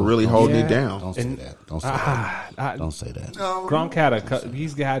Gronk are really holding it down. Don't say that. Don't say that. Don't say that. No, Gronk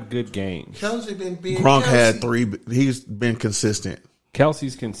he's had good games. Kelsey been being Gronk Kelsey. had 3. He's been consistent.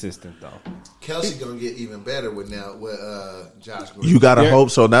 Kelsey's consistent though. Kelsey gonna get even better with Josh Gordon. You got to They're- hope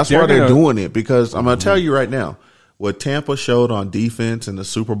so. That's they're why they're gonna- doing it, because I'm going to tell you right now, what Tampa showed on defense in the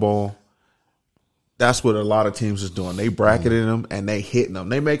Super Bowl, that's what a lot of teams is doing. They bracketed him and they hitting him.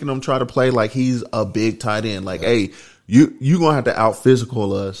 They making him try to play like he's a big tight end. Like, hey, you going to have to out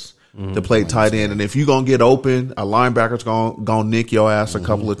physical us to play tight end. And if you going to get open, a linebacker's going to nick your ass a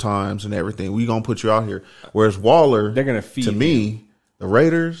couple of times and everything. We going to put you out here. Whereas Waller, They're gonna feed to me, the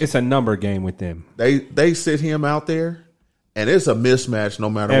Raiders, It's a number game with them. they sit him out there, and it's a mismatch no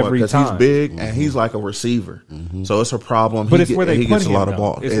matter what, Every because he's time. big and he's like a receiver. So it's a problem. But He it's where they he put gets him. a lot of though.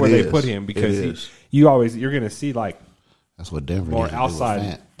 ball. It's It where they is. put him It because is. you're going to see like That's what Denver more needs to do with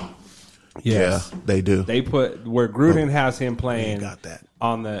outside. Fant. Yes. Yeah, they do. They put where Gruden has him playing got that.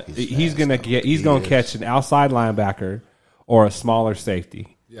 on the. He's He's fast, gonna catch an outside linebacker or a smaller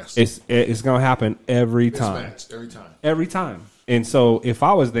safety. Yes. It's going to happen every time. Mismatch every time. Every time. And so if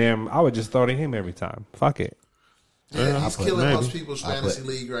I was them, I would just throw to him every time. Fuck it. Yeah, he's killing maybe. most people's fantasy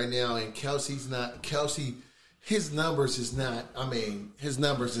league right now, and Kelsey. His numbers is not. I mean, his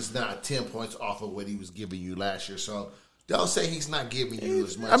numbers is not 10 points off of what he was giving you last year. So don't say he's not giving you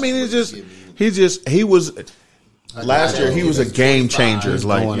as much. I mean, as it's what just he was last year. He was a game changer.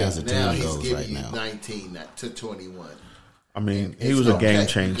 Like going as a team now he's goes giving right you now. 19 to 21. I mean, he It's was a okay. game You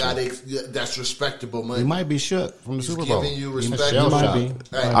changer. that's respectable money. He might be shook from the He's Super Bowl. giving you He respect. shell Might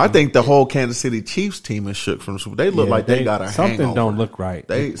shocked. be. Hey, I think the whole Kansas City Chiefs team is shook from the Super. They look Yeah, like they got a something hangover. don't look right.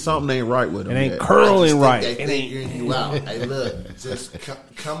 They something ain't right with them. It ain't yet. I curling just think right. They It ain't. figuring you out. Hey, look, just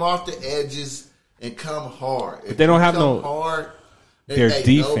come off the edges and come hard. If they don't you have come no- hard, their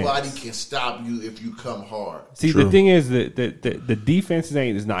defense. nobody can stop you if you come hard. See, True. the thing is that the defense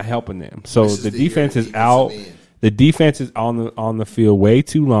is not helping them. So This is the the year defense the is defensive out. end. The defense is on the field way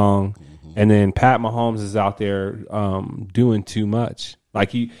too long, and then Pat Mahomes is out there doing too much.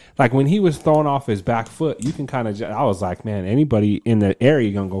 Like when he was throwing off his back foot, you can kind of. I was like, man, anybody in the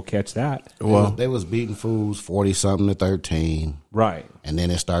area gonna go catch that, Well, They was beating fools 40-something to 13. right? And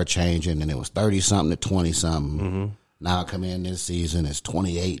then it started changing, and it was 30-something to 20-something. Now come in this season, it's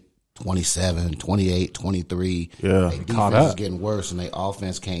 28, 27, 28, 23. Yeah. Their Caught defense is up. getting worse, and their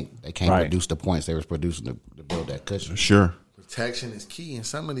offense can't Right. produce the points they was producing to build that cushion. sure. Protection is key, and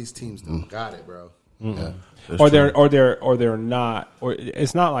some of these teams don't got it, bro. Yeah. Or they're not, or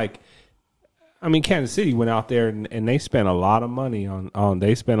it's not like. I mean, Kansas City went out there and they spent a lot of money on.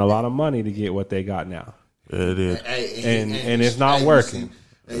 They spent a lot of money to get what they got now. It is. And it's not working.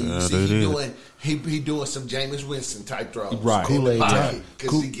 You see, he doing some Jameis Winston type throws. Right. Kool-Aid Pocket, time.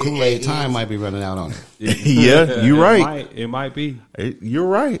 'cause he get Kool-Aid eight time hands. might be running out on it. Yeah, you're right. It might be. You're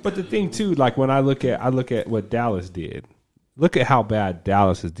right. But the thing too, like when I look at what Dallas did, look at how bad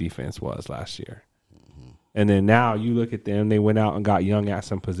Dallas's defense was last year, and then now you look at them. They went out and got young at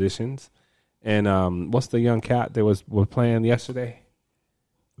some positions, and what's the young cat that was playing yesterday?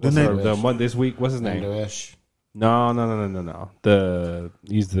 What's the month this week? What's his name? Vanderesh. No.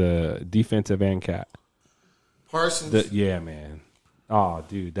 He's the defensive end cat. Parsons. Yeah, man. Oh,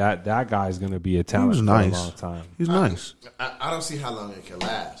 dude, that guy's gonna be a He talent was for nice. a long time. He's nice. I don't see how long it can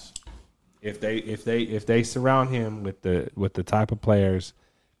last. If they surround him with the type of players,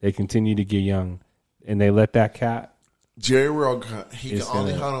 they continue to get young, and they let that cat. Jerry World, he can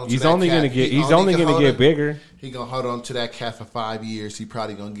only hold on. He's only gonna get bigger. He gonna hold on to that cat for 5 years. He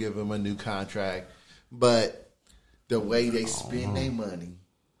probably gonna give him a new contract, but the way they spend their money,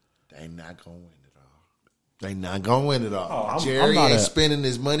 they not gonna win it all. They not gonna win it all. Jerry I'm not ain't spending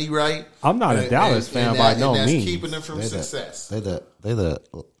his money right. I'm not a Dallas fan by no and that's means. keeping them from success. They the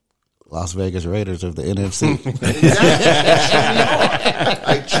Las Vegas Raiders of the NFC.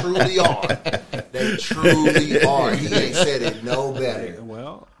 They truly are. They truly are. He ain't said it no better.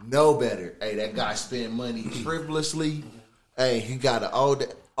 Well, No better. Hey, that guy spend money frivolously. Hey, he got an old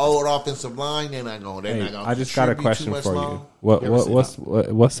offensive line. They're not going. hey, I just got a question for you. Long.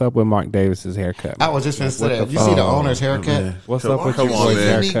 What's up with Mark Davis's haircut? I man? was just going to say What that. the You see the fuck? owner's haircut? Man. What's up with Mark your is boy's a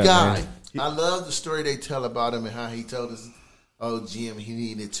man. unique haircut, guy. man? I love the story they tell about him and how he told us, GM, he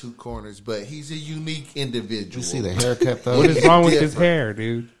needed two corners, but he's a unique individual. You see the haircut, though? What is wrong with his Different. hair,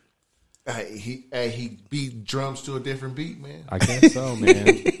 dude? He beat drums to a different beat, man. I guess so,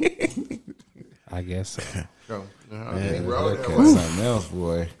 man. I guess so. So, he Yeah, rolled haircut that way. something else,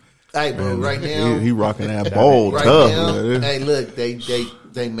 boy. Hey, but right now, He rocking that bold right tough. now, man. hey, look, they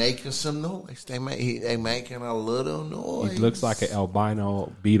making some noise. They making a little noise. He looks like an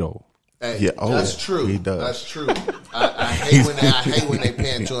albino beetle. Hey, Yeah, oh, that's true. he does. That's true. I hate when they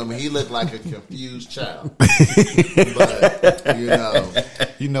pan to him. He looked like a confused child. But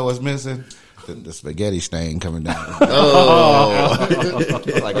You know what's missing? The spaghetti stain coming down. Like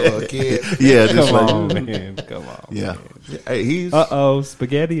a little kid. Yeah, just Come like on, man. Come on. yeah. Hey, he's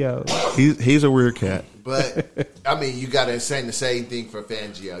Spaghetti-O. he's a weird cat. But I mean, you got to say the same thing for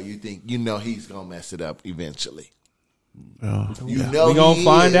Fangio. He's gonna mess it up eventually. You know We gonna he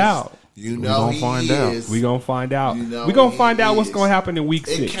find is. out. You know gonna he find out. is. We gonna find out. You know We gonna he find out what's is. gonna happen in week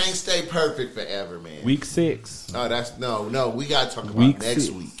It 6. can't stay perfect forever, man. Week 6. Oh, that's no. We got to talk about Week next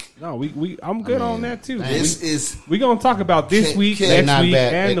 6. week. No, I'm good on that too. This is We gonna talk about this Can- week, can- next Not week,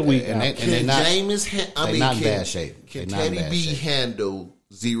 bad. and the week And after. they can not- Jameis. they not in bad shape. Can They not in Teddy bad B shape. handle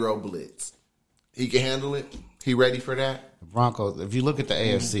zero blitz? He can handle it. He ready for that? Broncos, if you look at the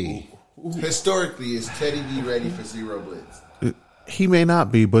AFC, Historically, is Teddy B ready for zero blitz? He may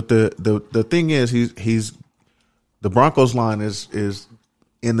not be, but the thing is, he's the Broncos line is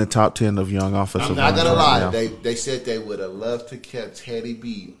in the top 10 of young offensive I'm not lines gonna right lie. now. They said they would have loved to catch Teddy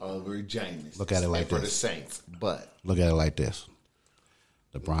B over Jameis. Look at it like for this. the Saints, but Look at it like this: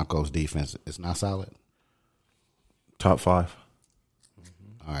 the Broncos' defense is not solid. Top 5.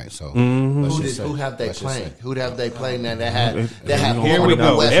 All right, so who have they playing? Who have they playing that have Here we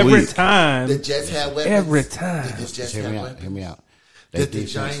go. weapons? Every time. The Jets have weapons. Every time. Did the Jets Hear have me out. weapons? Hear me out. Did the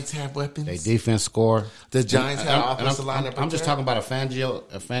Giants have weapons? They defense score. The Giants have And offensive line. I'm just talking about a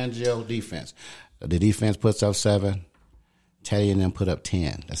Fangio defense. The defense puts up 7. Teddy and them put up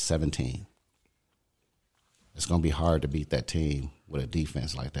 10. That's 17. It's going to be hard to beat that team with a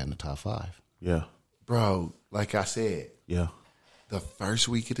defense like that in the top 5. Yeah. Bro, like I said, Yeah. the first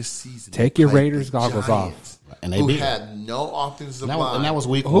week of the season, Take they your played Raiders the goggles Giants, And they who beat had no offensive And line. that was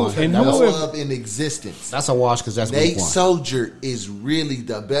week Who- 1. and That who was, is- club in existence. that's a wash because that's Nate week 1. Soldier is really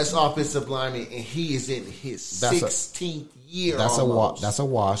the best offensive lineman, and he is in his That's a- 16th year. That's almost. a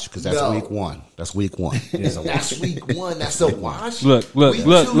wash because that's No. week 1. That's week 1. It's a wash. That's week 1. That's a wash. Look, Week 2,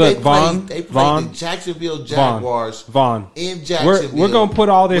 look, Vaughn, They played Vaughn, the Jacksonville Vaughn, Jaguars. Vaughn. In Jacksonville. We're gonna put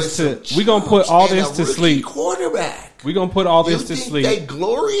all this with to some we're gonna put all chumps this and to a rookie sleep. Quarterback. We're gonna put all You this to think sleep. they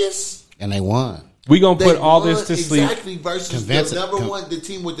glorious? And they won. We're gonna They put all this won to sleep. exactly versus Convincing- the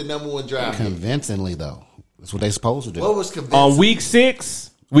team with the number 1 draft pick. Convincingly, though. That's what they're supposed to do. What was convincing? On week 6,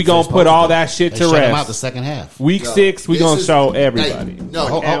 we gonna put all that shit They to shut them out the rest. second half. Week No, 6, we this gonna is- show hey, everybody. no,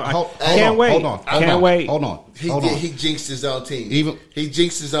 Hold Can't on, wait. Hold on. Can't wait. Hold on. He jinxed his own team. He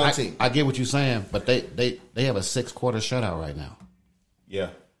jinxed his own team. I get what you're saying, but they have a 6-quarter shutout right now. Yeah.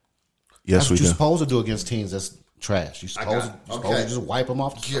 That's Yes, we what you're do. supposed to do against teams that's trash. You're supposed okay. to just wipe them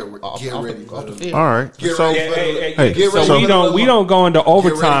off Get ready for off the the- field. All right. Get So, ready for the- hey, get ready So for we the don't Lamar- go into Get ready for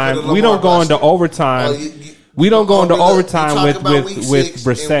overtime. the We don't Lamar go into busting. overtime. Oh, We don't go into look, you overtime talk with about week with 6,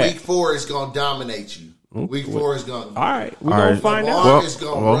 Brissett. and week 4 is going to dominate you. Week 4 is going. All right, we're All gonna right. find out. Lamar is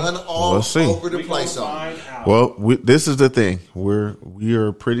going to Well, run all let's see. over the place on you. well, this is the thing. We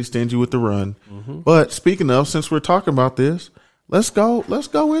are pretty stingy with the run. But speaking of, since we're talking about this, let's go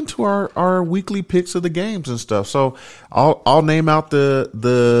into our weekly picks of the games and stuff. So I'll name out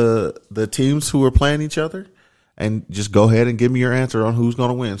the teams who are playing each other, and just go ahead and give me your answer on who's going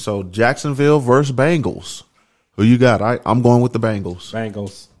to win. So Jacksonville versus Bengals. Who you got? I'm going with the Bengals.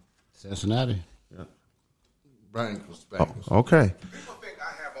 Bengals. Cincinnati. Bengals. Okay. People think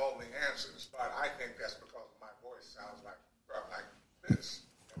I have all the answers, but I think that's because my voice sounds like this.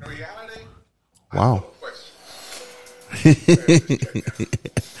 In reality, Wow. I have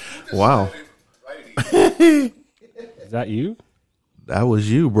questions. Wow. Lady, Is that you? That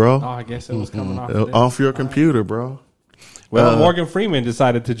was you, bro. Oh, I guess it was coming off. of this. Off your computer, bro. Well, Morgan Freeman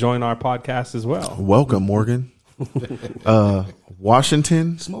decided to join our podcast as well. Welcome, Morgan.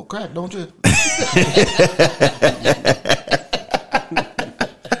 Washington. Smoke crack, don't you?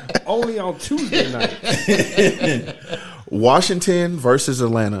 Only on Tuesday night. Washington versus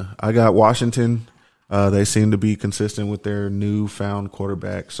Atlanta. I got Washington. They seem to be consistent with their newfound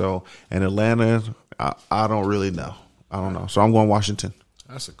quarterback. So, and Atlanta, I don't really know. I don't know. So I'm going Washington.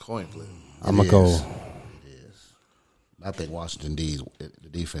 That's a coin flip. I'm gonna go. I think Washington the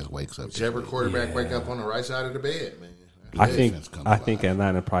defense wakes up. Whichever quarterback wake up on the right side of the bed, man. I think defense comes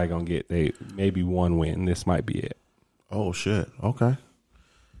Atlanta probably gonna get maybe one win. This might be it. Oh shit. Okay.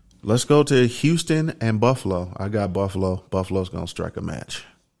 Let's go to Houston and Buffalo. I got Buffalo. Buffalo's gonna strike a match.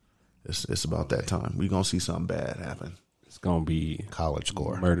 It's about that time. We're gonna see something bad happen. It's gonna be College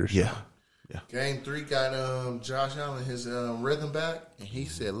score. murder. Yeah. Game 3 got Josh Allen his rhythm back, and he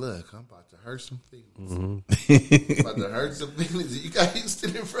said, "Look, I'm about to hurt some feelings. About to hurt some feelings. You got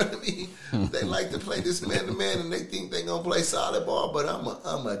Houston in front of me. They like to play this man to man, and they think they gonna play solid ball, but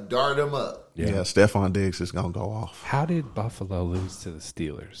I'm a dart them up. Yeah. Stephon Diggs is gonna go off. How did Buffalo lose to the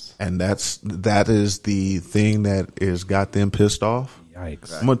Steelers? And that is the thing that is got them pissed off.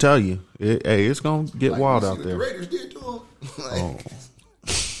 Yikes! I'm gonna tell you, it's gonna get wild You see out what there. the Raiders did to him.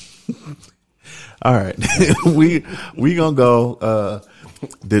 All right, we gonna go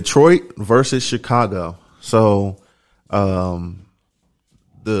Detroit versus Chicago. So,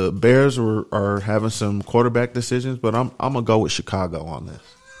 the Bears are having some quarterback decisions, but I'm gonna go with Chicago on this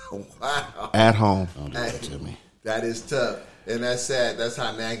Wow, at home. Don't do that to me. that is tough, and that's sad. That's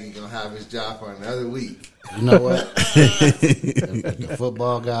how Nagy gonna have his job for another week. You know what? If the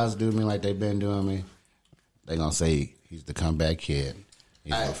football guys do me like they've been doing me, they're going to say he's the comeback kid.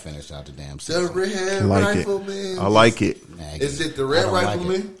 He's going to finish out the damn The season. Red I like it. Rifleman. I like it. Nagy. Is it the I Red don't like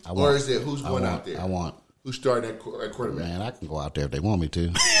Rifleman, it. I or want- is it who's I going want- out there? I want. Who's starting at quarterback? Man, I can go out there if they want me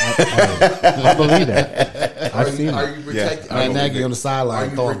to. I believe that. Are I've seen are it. you protecting? Man, are Nagy you- on the sideline are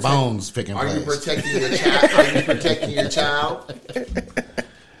you throwing protect- bones, picking Are you plays. protecting your child? Are you protecting your child?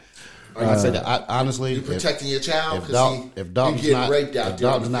 I say that honestly, You protecting your child if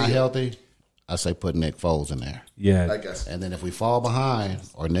Dalton's not healthy, I say put Nick Foles in there. Yeah. I guess. And then if we fall behind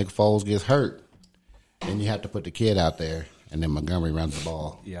or Nick Foles gets hurt, then you have to put the kid out there, and then Montgomery runs the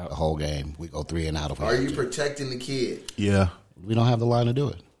ball the whole game. We go 3 and out of it. Are you protecting the kid? Yeah. We don't have the line to do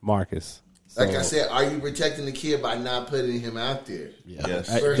it. Marcus. Like I said, are you protecting the kid by not putting him out there? Yeah. Yes.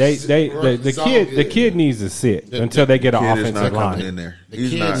 The kid needs to sit until they get an Kid is offensive not coming line. in there. The He's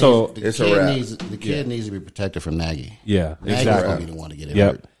kid not. needs, So, the it's a kid wrap. needs to be protected from Nagy. Yeah, Nagy's exactly. going to be the one to get it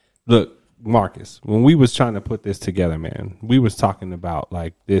Yep. hurt. Look, Marcus, when we was trying to put this together, man, we was talking about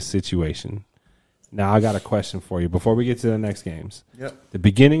like this situation. Now I got a question for you before we get to the next games. Yep. The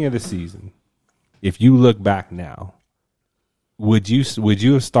beginning of the season, if you look back now, would you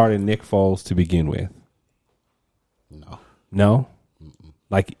have started Nick Foles to begin with? No. No?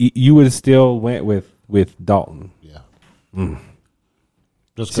 Like you would have still went with Dalton. Yeah.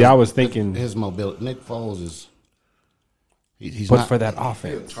 Just See, I was thinking his mobility. Nick Foles is. He's but not for that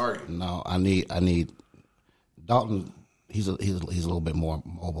offense. No, I need Dalton. He's a little bit more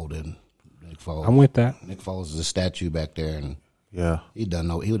mobile than Nick Foles. I'm with that. Nick Foles is a statue back there, and Yeah. he would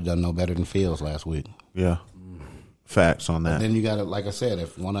have done no better than Fields last week. Yeah. Facts on that. Then you got to, like I said,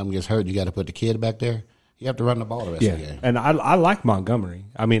 if one of them gets hurt, you got to put the kid back there. You have to run the ball the rest of the game. And I like Montgomery.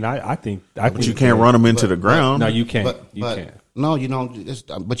 I mean, I think But you can't run them into the ground. No, you can't. But You can't. no, you don't.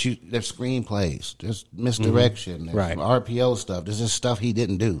 But there's screenplays, there's misdirection, there's Right. RPO stuff. There's just stuff he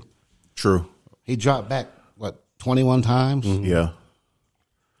didn't do. True. He dropped back 21 times. Yeah.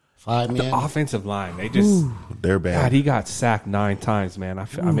 5 men. The offensive line, they just They're bad. God, he got sacked 9 times, man.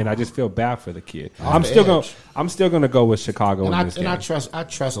 I mean, I just feel bad for the kid. Off I'm the still gonna go with Chicago in this game. I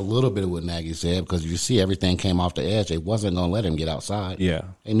trust a little bit of what Nagy said, because you see everything came off the edge. They wasn't going to let him get outside. Yeah.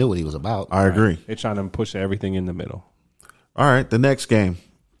 They knew what he was about. I agree. They're trying to push everything in the middle. All right, the next game,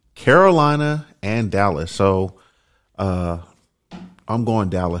 Carolina and Dallas. So, I'm going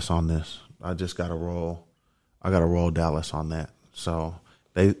Dallas on this. I just got to roll. I got to roll Dallas on that. So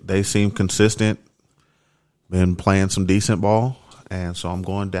they seem consistent, been playing some decent ball, and so I'm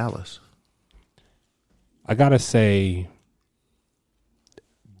going Dallas. I gotta say,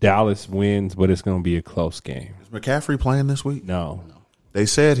 Dallas wins, but it's gonna be a close game. Is McCaffrey playing this week? No. They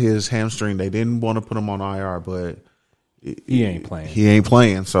said his hamstring. They didn't want to put him on IR, but He ain't playing. he ain't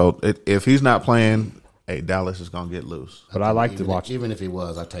playing. So if he's not playing, hey, Dallas is gonna get loose. But I like to watch. Even if he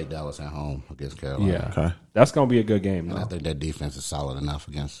was, I'd take Dallas at home against Carolina. Yeah. Okay. That's gonna be a good game. And I Though. think that defense is solid enough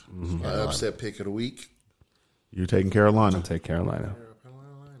against Carolina. Upset pick of the week. You're taking Carolina. I'll take Carolina.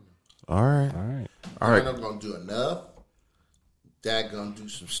 All right. All right. All right. Carolina gonna do enough. Dak gonna do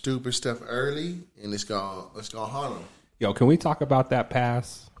some stupid stuff early, and it's gonna haunt him. Yo, can we talk about that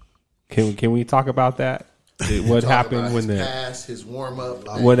pass? Can we talk about that? What happened when his the pass, his warm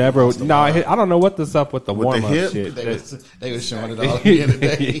up, whatever? No, I don't know what this up with the With the warm up hip? shit. They were showing it all at the end of the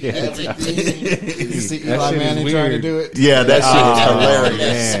day. everything. You see That Eli shit is Manning trying to weird. do it? Yeah, that Oh, shit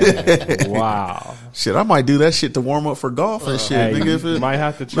is hilarious. man. Wow. Shit, I might do that shit to warm up for golf and shit. Hey, Nigga, if you it, might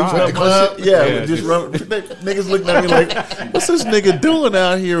have to Loosen try. up my shit. Yeah, Yeah, just run. Niggas looking at me like, what's this nigga doing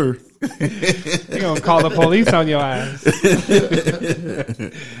out here? You gonna call the police on your ass?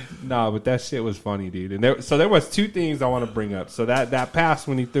 No, but that shit was funny, dude. And there was 2 things I want to bring up. So that pass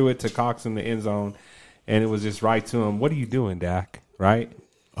when he threw it to Cox in the end zone, and it was just right to him. What are you doing, Dak? Right?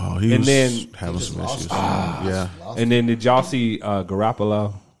 Oh, he And was then- having some issues. Yeah. And then did y'all see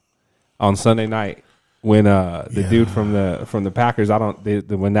Garoppolo on Sunday night when the dude from the Packers?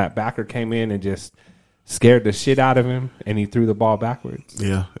 When that backer came in and just scared the shit out of him, and he threw the ball backwards.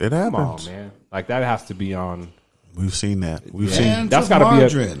 Yeah, it Come on, happens. man. Like that has to be on. We've seen that. We've And seen. That's to gotta be a-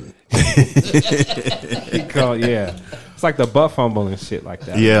 margarine. Yeah, it's like the butt fumble and shit like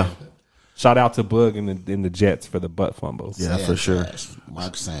that. Yeah, Shout out to Boog and the Jets for the butt fumbles. yeah, for sure.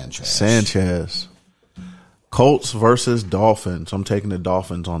 Mark Sanchez. Sanchez. Colts versus Dolphins. I'm taking the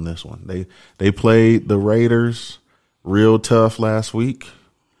Dolphins on this one. They played the Raiders real tough last week,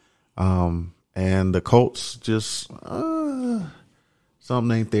 and the Colts just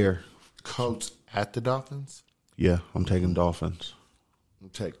something ain't there. Colts at the Dolphins. Yeah, I'm taking Dolphins. I'm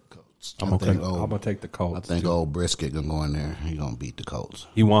taking Colts. I'm gonna take the Colts. I think too. old Brisket gonna go in there. He gonna beat the Colts.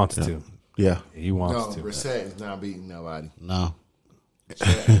 He wants to. Yeah, He No, wants to. Brissett is not beating nobody. No,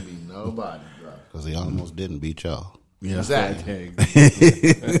 Brissett ain't beating nobody, bro. because he almost didn't beat y'all. yeah, Exactly.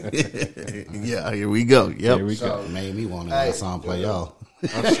 yeah. Here we go. Yep. There we go. Made me want to song play y'all. You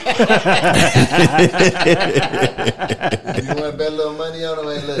want to bet a little money on him?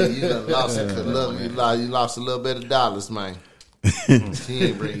 Hey, look, you done lost it. You lost a little bit of dollars, man. He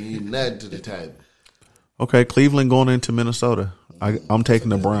ain't bringing you nothing to the table. Okay, Cleveland going into Minnesota. I'm taking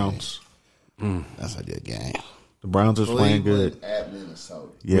the Browns. That's a good game. The Browns is playing Cleveland good. at Minnesota.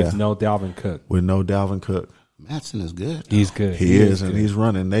 Yeah, With no Dalvin Cook. with no Dalvin Cook. Matson is good. He's good. He is, good. and he's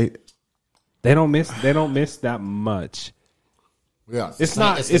running. They don't miss that much. Yeah. It's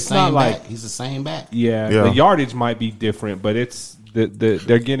not the it's same not like back. He's the same back. yeah, Yeah. the yardage might be different, but it's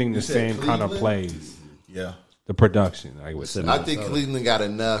they're getting the said same kind of Cleveland? plays. yeah. The production, I would say. I think Cleveland got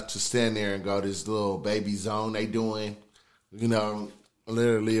enough to stand there and go this little baby zone they doing.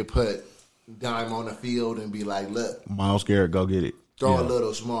 Literally put dime on the field and be like, look, Myles Garrett, go get it. throw a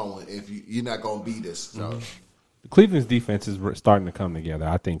little small one if you're not going to beat us. So, Cleveland's defense is starting to come together.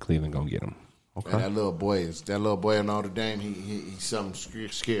 I think Cleveland gonna get them. and that little boy in Notre Dame, he's something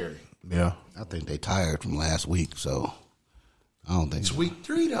scary. Yeah. I think they tired from last week, so I don't think It's week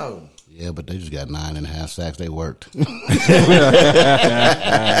 3, though. Yeah, but they just got 9.5 sacks. They worked. They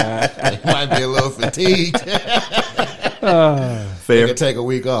might be a little fatigued. They Fair. could take a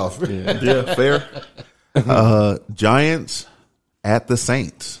week off. Yeah, fair. Giants at the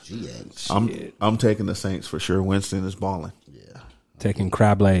Saints. I'm taking the Saints for sure. Winston is balling. Yeah, Taking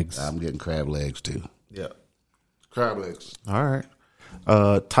crab legs. I'm getting crab legs too. Yeah. Crab legs. All right.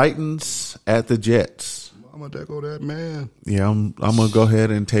 Titans at the Jets. I'm gonna take over that man. Yeah, I'm gonna go ahead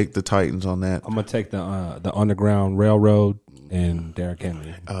and take the Titans on that. I'm gonna take the Underground Railroad and Derrick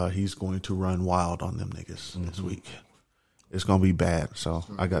Henry. He's going to run wild on them niggas this week. It's gonna be bad. So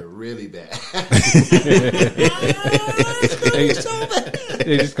I got They're really bad.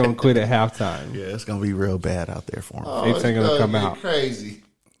 They're just gonna quit at halftime. yeah, it's gonna be real bad out there for them. They ain't gonna come out. Crazy.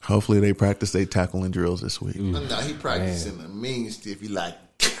 Hopefully they practice their tackling drills this week. No, he practicing the mean stiff. You like,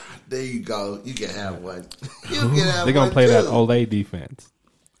 there you go. You can have one. You can have They're gonna one play that too. Olay defense.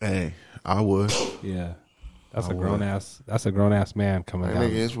 Hey, I would. Yeah, that's a grown ass. That's a grown ass man coming That down.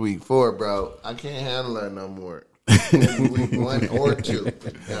 nigga, it's week 4, bro. I can't handle that no more. Week 1 or 2.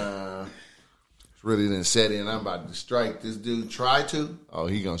 It's really didn't set in. I'm about to strike this dude. Try to. Oh,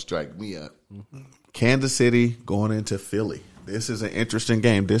 he gonna strike me up. Kansas City going into Philly. This is an interesting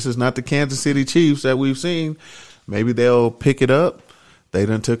game. This is not the Kansas City Chiefs that we've seen. Maybe they'll pick it up. They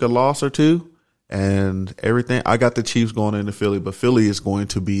done took a loss or two and everything. I got the Chiefs going into Philly, but Philly is going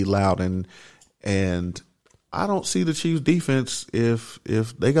to be loud and I don't see the Chiefs defense if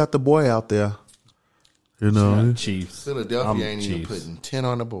they got the boy out there. You know. Chiefs. Philadelphia ain't even Chiefs. putting 10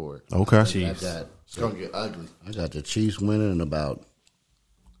 on the board. Okay. Chiefs. It's gonna get ugly. I got the Chiefs winning and about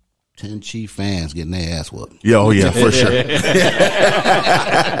 10 Chief fans getting their ass whooped. Yeah, oh yeah, for sure.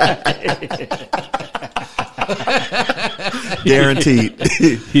 Guaranteed.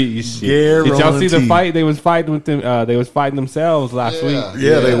 Did y'all see the fight? They was fighting with them. They was fighting themselves last week.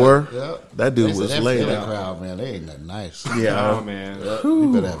 Yeah, they were. Yeah. That dude was that laid Philly out. crowd, man, they ain't that nice. Yeah. Oh man.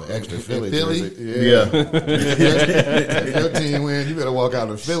 You better have an extra Philly. Philly? jersey. Yeah. If your team wins, you better walk out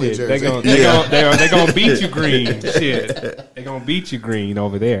in a Philly Shit, they jersey. gonna beat you green. Shit, they gonna beat you green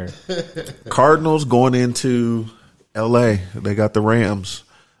over there. Cardinals going into LA. They got the Rams.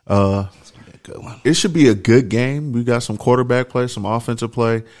 Good one. It should be a good game. We got some quarterback play, some offensive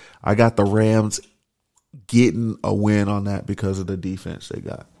play. I got the Rams getting a win on that because of the defense they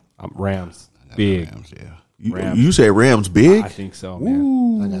got. Rams, big. Rams, yeah. You say Rams big? I think so,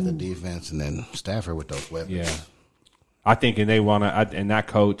 man. I got the defense and then Stafford with those weapons. Yeah, I think, and they want to, and that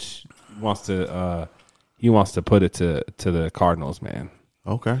coach wants to. He wants to put it to the Cardinals, man.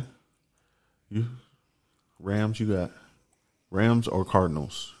 Okay. Rams, you got Rams or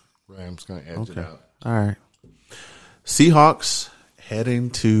Cardinals? Rams gonna edge it out. All right. Seahawks heading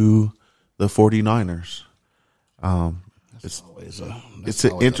to the 49ers. It's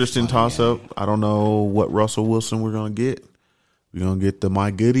an interesting toss-up. I don't know what Russell Wilson we're going to get. We're going to get the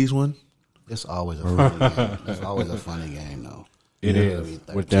My Goodies one. It's always a funny game. It's always a funny game, though. It is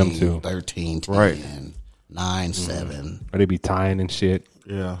with them too. 13, 10, Right. 9, 7. Or they be tying and shit.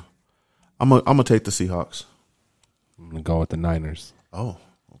 Yeah. I'm gonna take the Seahawks. I'm gonna go with the Niners. Oh,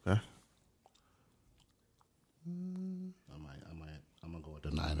 okay. I'm going to go with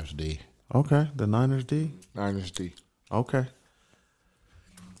the Niners D. Okay, the Niners D. Niners D. Okay.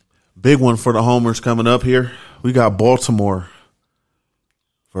 Big one for the homers coming up here. We got Baltimore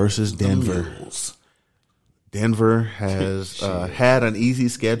versus Denver. Denver has had an easy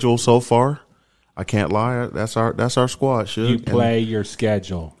schedule so far. I can't lie. That's our squad. You play your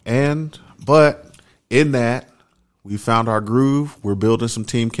schedule. But in that, we found our groove. We're building some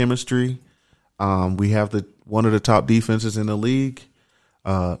team chemistry. We have one of the top defenses in the league.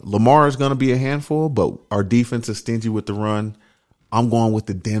 Lamar is going to be a handful, but our defense is stingy with the run. I'm going with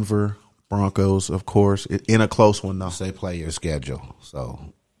the Denver Broncos, of course, in a close one, though. Say play your schedule.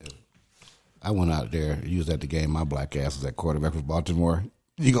 So I went out there, used that to game. My black ass was at quarterback for Baltimore.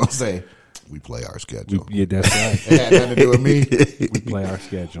 You going to say, We play our schedule. Yeah, that's right. It had nothing to do with me. We play our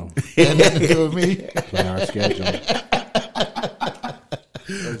schedule. It had nothing to do with me. Play our schedule.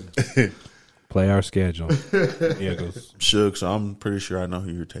 Play our schedule. Eagles. Shug, so I'm pretty sure I know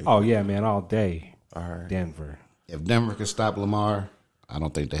who you're taking. Oh yeah, man, all day. All right. Denver. If Denver can stop Lamar, I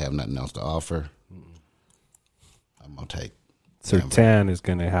don't think they have nothing else to offer. I'm gonna take Sertan is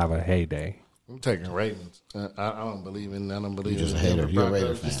going to have a heyday. I'm taking Ravens. I don't believe in. I don't believe You're just in a hater. Denver You're a Broncos.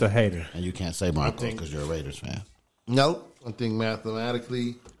 Raiders fan. Just a hater. And you can't say Broncos think- because you're a Raiders fan. Nope. I think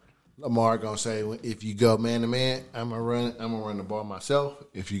mathematically, Lamar gonna say, if you go man to man, I'm gonna run the ball myself.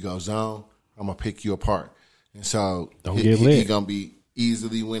 If you go zone, I'm gonna pick you apart. And so Don't get lit. He gonna be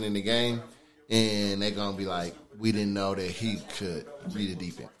easily winning the game, and they're gonna be like, we didn't know that he could read the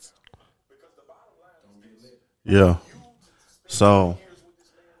defense. Yeah. So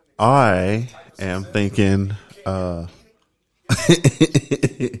I am thinking, well,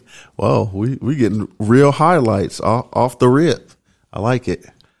 we getting real highlights off the rip. I like it.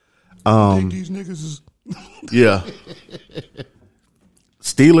 These niggas is Yeah.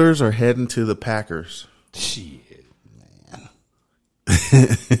 Steelers are heading to the Packers. Shit.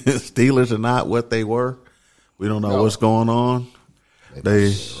 Steelers are not what they were. We don't know what's going on.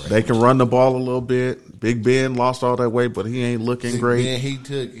 They can run the ball a little bit. Big Ben lost all that weight, but he ain't looking great. Man, he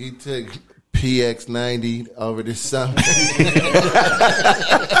took PX90 over the summer.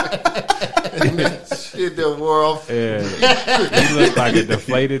 And that shit that wore off. Yeah. He looked like a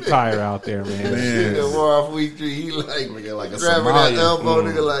deflated tire out there, man. Shit that wore off week 3. He like like a grabbing that Somalian. elbow,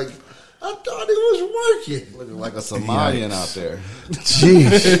 nigga. Like I thought it was working. looking like a Somalian out there. Jeez.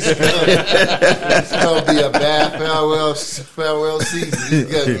 It's gonna be a bad farewell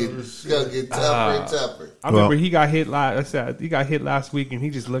season. It's gonna get tougher and tougher. I remember he got hit last week, and he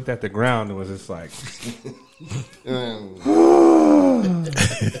just looked at the ground and was just like,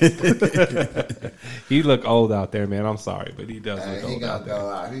 he looked old out there, man. I'm sorry, but he does look He old gonna out there. go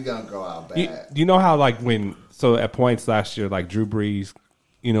out. He gonna go out bad. You know how like at points last year, like Drew Brees,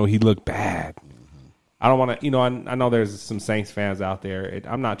 he looked bad. I don't want to, I know there's some Saints fans out there.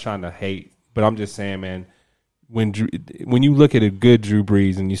 I'm not trying to hate, but I'm just saying, man, when you look at a good Drew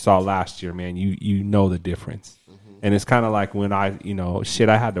Brees and you saw last year, man, you know the difference. And it's kind of like when I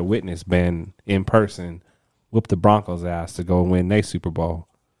had to witness Ben in person whoop the Broncos ass to go win their Super Bowl.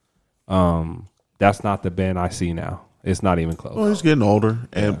 That's not the Ben I see now. It's not even close. Well, he's getting older,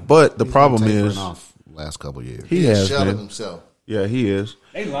 but the problem Tapering is off last couple of years. he has shelling been. himself. Yeah, he is.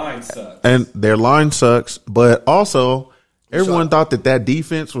 They line sucks. And their line sucks, but also everyone thought that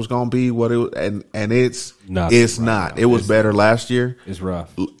defense was going to be what it was, and it's Nothing it's right not. now. It was better last year. It's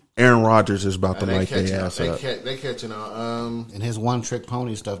rough. Aaron Rodgers is about to They light their catching ass up. They catching on. And his one trick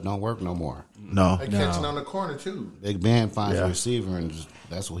pony stuff don't work no more. No, They catching on the corner too. Big Ben finds Yeah. a receiver, and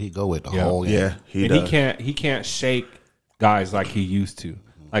that's what he go with the Yeah. whole game. yeah, he And does. he can't shake guys like he used to.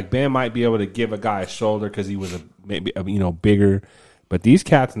 Like Ben might be able to give a guy a shoulder because he was maybe bigger, but these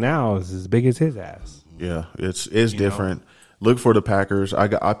cats now is as big as his ass. Yeah, it's different. Look for the Packers.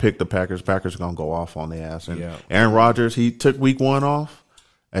 I picked the Packers. Packers are gonna go off on the ass. And Yeah. Aaron Rodgers, he took week 1 off.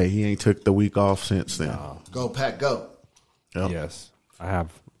 Hey, he ain't took the week off since then. Go Pack, go. Yep. Yes, I have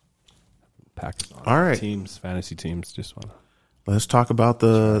Packers on. All right. Fantasy teams. Just want to. Let's talk about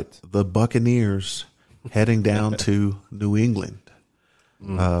the Buccaneers heading down to New England.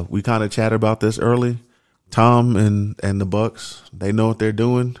 We kind of chatted about this early. Tom and the Bucks, they know what they're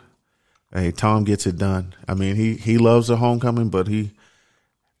doing. Hey, Tom gets it done. I mean, he loves the homecoming, but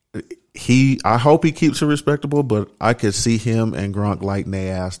I hope he keeps it respectable, but I could see him and Gronk lighting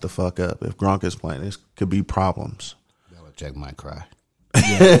their ass the fuck up. If Gronk is playing, this could be problems. Belichick might cry.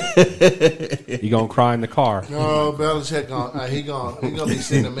 You gonna cry in the car? No, Belichick he gonna be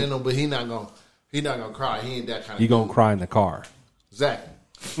sentimental, but he not gonna cry. He ain't that kind of. You gonna cry in the car? Zach.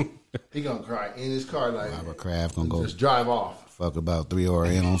 He gonna cry in his car like Robert Kraft gonna go just drive off. fuck about 3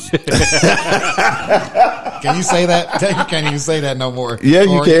 Orientals. Can you say that? Can't even say that no more. Yeah,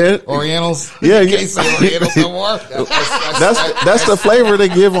 you can. Orientals. Yeah, you you- can't say Orientals no more. That's the flavor they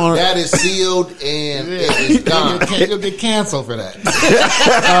give on. That is sealed and it is gone. You'll get canceled for that.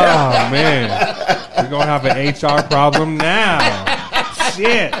 Oh man, we're gonna have an HR problem now.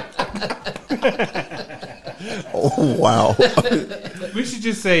 Shit. Oh wow! We should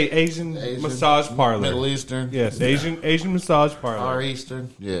just say Asian massage parlor. Middle Eastern. Yes, Asian massage parlor. Far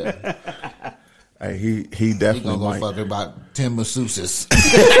Eastern. Yeah. Hey, he He definitely gonna go might. fuck about 10 masseuses.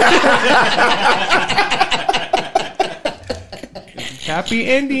 Happy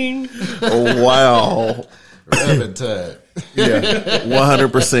ending. Oh wow! Rabbit tag. Yeah,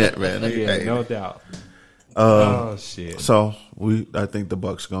 100%, man. Yeah, Hey, no doubt. Oh shit! So I think the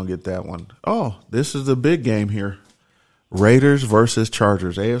Bucks are gonna get that one. Oh, this is the big game here: Raiders versus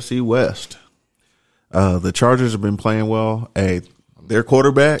Chargers, AFC West. The Chargers have been playing well. Hey, their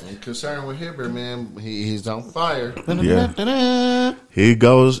quarterback. I'm concerned with Hibbert, man. He's on fire. Yeah, he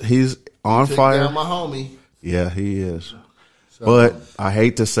goes. He's on Took fire. down my homie. Yeah, he is. But I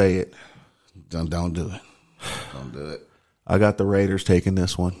hate to say it. Don't do it. Don't do it. I got the Raiders taking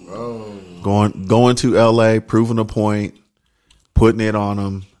this one. Oh, Going to LA, proving a point, putting it on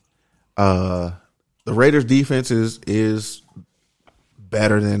them. The Raiders defense is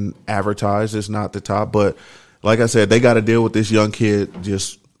better than advertised. It's not the top, but like I said, they got to deal with this young kid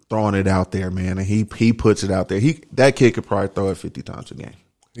just throwing it out there, man. And he puts it out there. That kid could probably throw it 50 times a game.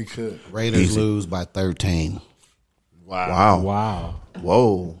 he could. Raiders lose by 13. Wow.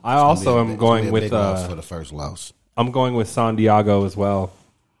 Whoa. I also am going It's gonna be a with big loss for the first loss. I'm going with San Diego as well.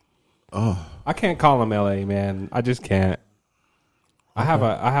 Oh, I can't call them LA, man. I just can't.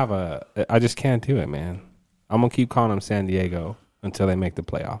 I just can't do it, man. I'm gonna keep calling them San Diego until they make the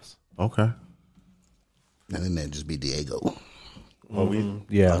playoffs. okay. And then that just be Diego. Well,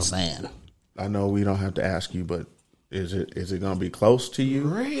 Yeah. I'm saying. I know we don't have to ask you, but is it going to be close to you?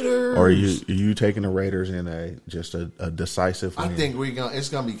 Raiders. Or are you taking the Raiders in a decisive win? I think it's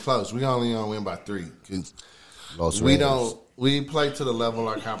gonna be close. We only gonna win by 3 because Los we Raiders. we play to the level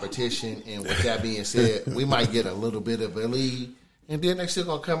of our competition. And with that being said, we might get a little bit of a lead, and then they're still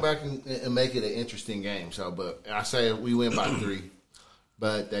gonna come back and make it an interesting game. So, but I say we win by 3,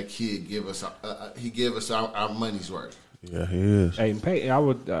 but that kid give us our money's worth. Yeah, he is. Hey, Peyton, I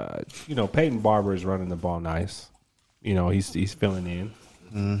would, Peyton Barber is running the ball nice. He's filling in.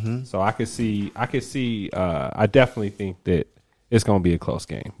 Mm-hmm. So I could see. I definitely think that it's going to be a close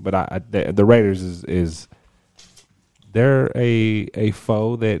game. But the Raiders is they're a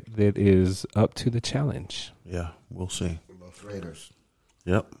foe that is up to the challenge. Yeah, we'll see. Los Raiders.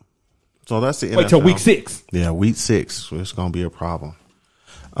 Yep. So that's the NFL. Wait till week 6. Yeah, week 6. So it's going to be a problem.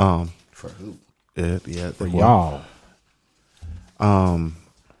 For who? For y'all.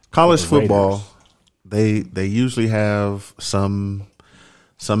 College The football, they usually have some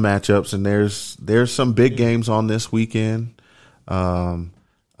matchups, and there's some big games on this weekend.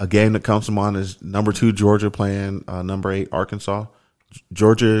 A game that comes to mind is number 2 Georgia playing number 8 Arkansas.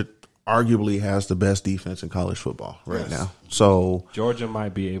 Georgia arguably has the best defense in college football right now. So Georgia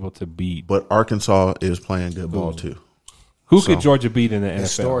might be able to beat. but Arkansas is playing good ball too. Who could Georgia beat in the NFL?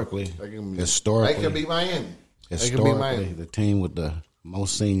 Historically, They could beat Miami. historically, the team with the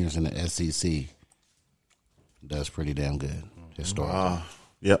most seniors in the SEC does pretty damn good historically,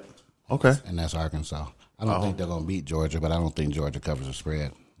 Yep. Okay. and that's Arkansas. I don't think they're going to beat Georgia, but I don't think Georgia covers the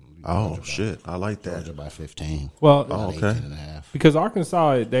spread. Oh shit, I like that. Georgia by 15. Well, About okay. 18 and a half. because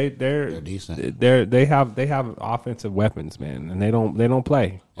Arkansas they're decent. They have offensive weapons, man, and they don't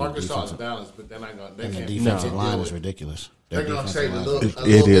play. Arkansas is balanced, but they're not going. They And the can't. defensive deal line with is it. ridiculous. They're Their going to say defensive a line little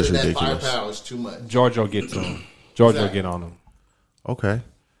It bit is of that ridiculous. firepower is too much. Georgia will get to them. Georgia will Exactly. get on them. Okay.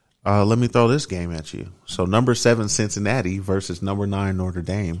 Let me throw this game at you. So number 7 Cincinnati versus number 9 Notre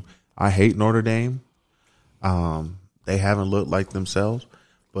Dame. I hate Notre Dame. They haven't looked like themselves,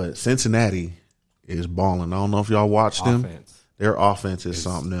 but Cincinnati is balling. I don't know if y'all watched them. Offense. Their offense is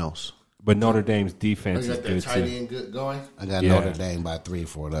something else. But Notre Dame's defense You is got that good tight too. end good going. I got Yeah. Notre Dame by 3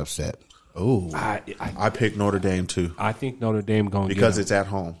 for an upset. Oh, I I picked Notre Dame too I think Notre Dame going because get 'em. it's at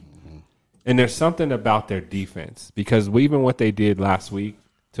home. And there's something about their defense because even what they did last week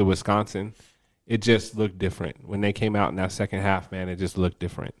to Wisconsin, it just looked different. When they came out in that second half, man, it just looked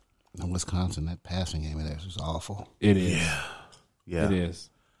different. And Wisconsin, that passing game of theirs is awful. It is. Yeah. It is.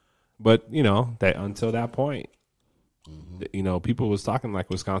 But, that until that point, people was talking like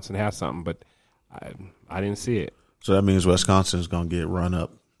Wisconsin has something, but I didn't see it. So that means Wisconsin's going to get run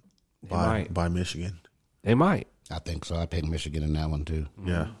up might. by Michigan. They might. I think so. I picked Michigan in that one, too.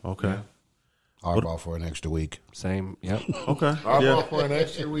 Yeah. Okay. Hardball for an extra week. Same. Yep. Okay. Our Yeah. ball for an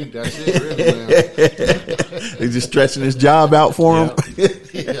extra week. That's it, really, man. He's just stretching his job out for him. When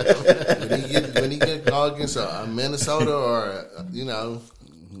he get called against a Minnesota or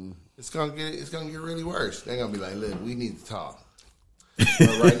it's gonna get really worse. They're gonna be like, look, we need to talk.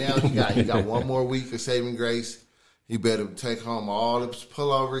 But right now he got one more week of saving grace. He better take home all the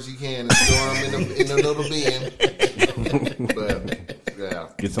pullovers he can and store them in the little bin. But yeah,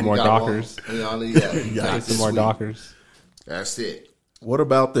 Get some he more got Dockers. one. Get some more Dockers. That's it. What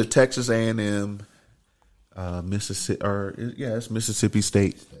about the Texas A&M, Mississippi, it's Mississippi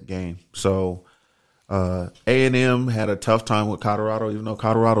State game? So A&M had a tough time with Colorado, even though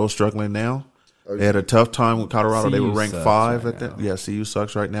Colorado is struggling now. They had a tough time with Colorado. They were CU ranked sucks 5 right at that. now. Yeah, CU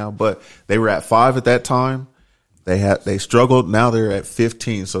sucks right now, but they were at 5 at that time. They struggled. Now they're at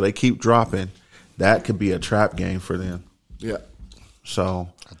 15, so they keep dropping. That could be a trap game for them. Yeah. So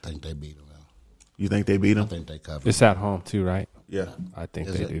I think they beat them. you think they beat I them? think they covered. It's at home too, right? Yeah. I think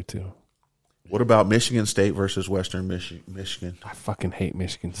Is they it? do too. What about Michigan State versus Western Michigan? I fucking hate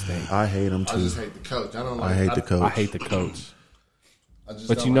Michigan State. I hate them I too. just hate the coach. I don't like I hate the coach. I hate the coach. I just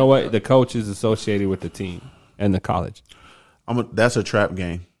But don't you know like what? The coach is associated with the team and the college. That's a trap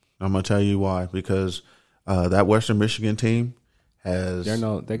game. I'm gonna tell you why. Because that Western Michigan team has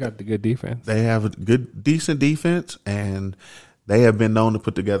They got the good defense. they have a decent defense, and they have been known to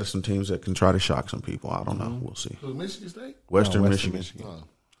put together some teams that can try to shock some people. I don't know. We'll see. Who, Michigan State? Western, No, Michigan.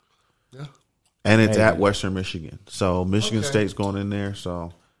 Yeah. And it's Hey. at Western Michigan, so Michigan Okay. State's going in there.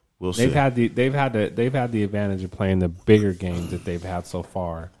 So we'll see. They've had the advantage of playing the bigger games that they've had so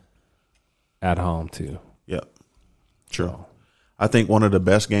far at home too. Yep, true. I think one of the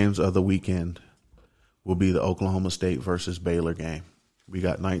best games of the weekend will be the Oklahoma State versus Baylor game. We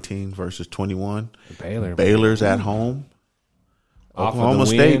got 19 versus 21. Baylor's at home. Oklahoma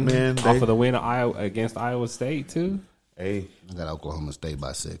State, man. Off of the win against Iowa State too. Hey, I got Oklahoma State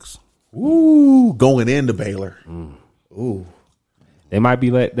by 6. ooh, going into Baylor. Ooh, It might be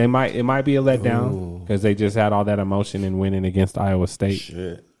a letdown because they just had all that emotion in winning against Iowa State.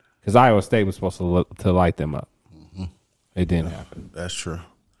 shit. Because Iowa State was supposed to light them up. It didn't happen. That's true.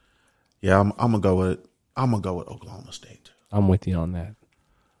 Yeah, I'm gonna go with it. I'm gonna go with Oklahoma State I'm with you on that.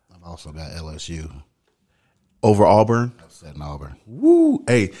 I've also got LSU. over Auburn. Upsetting Auburn. Woo!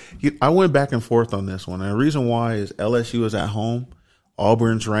 Hey, I went back and forth on this one. And the reason why is LSU is at home.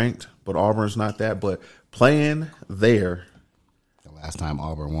 Auburn's ranked, but Auburn's not that. But playing there, The last time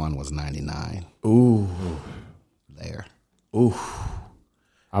Auburn won was 99. ooh, There. ooh.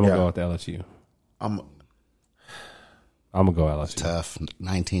 I'm gonna Yeah. go with LSU. I'm I'm gonna go LSU. Tough.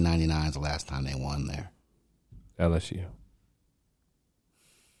 1999 is the last time they won there. LSU.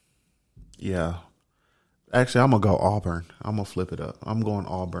 yeah. Actually, I'm gonna go Auburn. I'm gonna flip it up. I'm going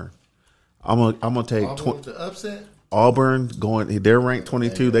Auburn. I'm gonna take Auburn with the upset? Auburn going. They're ranked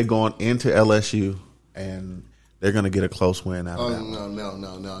 22. They going into LSU, and they're gonna get a close win out of Oh, that.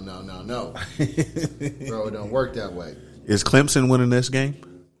 one. no. Bro, it don't work that way. Is Clemson winning this game?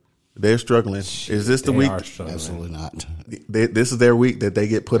 They're struggling. Is this the They week? are struggling. Absolutely not. This is their week that they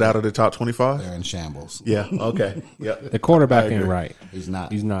get put out of the top 25? They're in shambles. Yeah. Okay. Yep. The quarterback ain't right. He's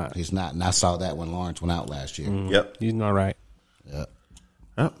not. He's not. He's not. And I saw that when Lawrence went out last year. Yep. He's not right. Yep.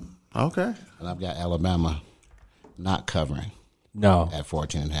 Yep. Okay. And I've got Alabama not covering No, at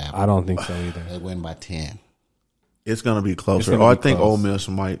 14.5. I don't think so either. They win by 10. It's going to be closer. gonna I be think close. Ole Miss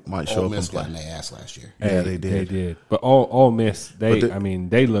might show Ole up Miss and got in play. their ass last year. Yeah, they did. They did. But Ole Miss, they the-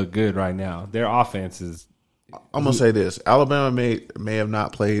 they look good right now. Their offense is I'm gonna say this: Alabama may have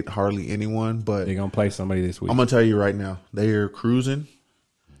not played hardly anyone, but they're gonna play somebody this week. I'm gonna tell you right now, they are cruising,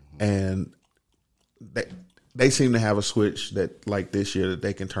 and they seem to have a switch that, like this year, that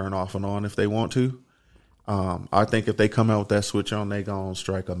they can turn off and on if they want to. I think if they come out with that switch on, they gonna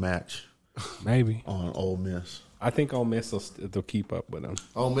strike a match Maybe. on Ole Miss. I think Ole Miss will they'll keep up with them.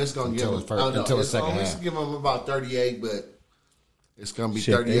 Ole Miss going to give Until them, the first- until the second Ole Miss half. will give them about 38, but it's going to be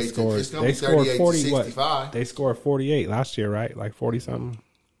Shit, 38 they scored. it's going to They be scored 38 40. to 65. What? They scored 48 last year, right? Like 40 something.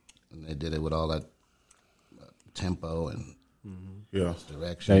 And they did it with all that tempo and Yeah,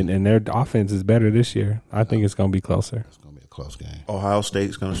 direction. And their offense is better this year. I think it's gonna be closer. It's going to be a close game. Ohio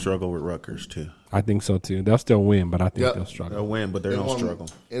State's gonna struggle with Rutgers too. I think so too. They'll still win, but I think Yep. they'll struggle. They'll win, but they're gonna struggle.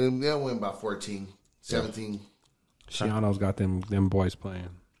 And they'll win by 14, 17. Shiano's got them boys playing.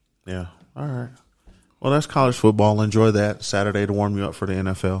 Yeah. All right. Well, that's college football. Enjoy that Saturday to warm you up for the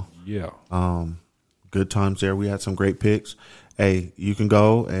NFL. Yeah. Good times there. We had some great picks. Hey, you can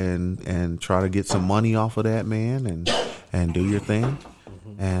go and try to get some money off of that, man, and do your thing,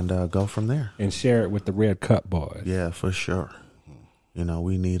 and go from there. And share it with the Red Cup boys. Yeah, for sure. You know,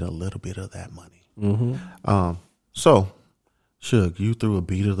 we need a little bit of that money. So, Suge, you threw a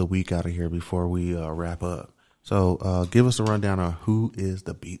beat of the week out of here before we wrap up. So, give us a rundown of who is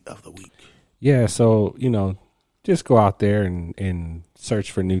the beat of the week. Yeah, so, just go out there and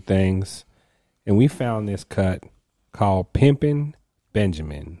search for new things. And we found this cut called Pimpin'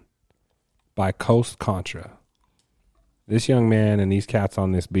 Benjamin by Coast Contra. This young man and these cats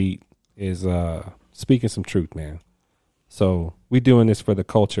on this beat is speaking some truth, man. So we doing this for the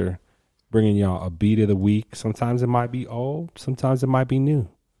culture, bringing y'all a beat of the week. Sometimes it might be old, sometimes it might be new,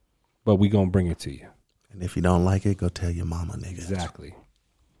 but we going to bring it to you. And if you don't like it, go tell your mama, nigga. Exactly.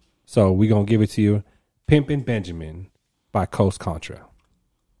 So we going to give it to you. Pimpin' Benjamin by Coast Contra.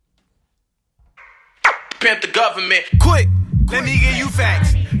 pimp the government. Quick, let me give you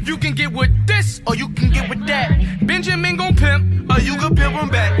facts. You can get with this or you can get with that. Benjamin gon' pimp or you can pimp him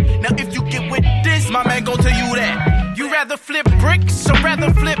back. Now if you get with this, my man gon' tell you that. You rather flip bricks or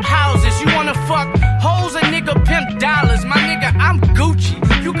rather flip houses? You wanna fuck hoes, a nigga pimp dollars. My nigga, I'm Gucci.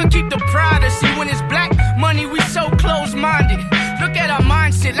 You can keep the privacy when it's black money, we so close-minded. Look at our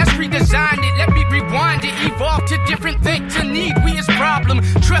mindset, let's redesign it. Let me rewind it, evolve to different things. To need, we is problem.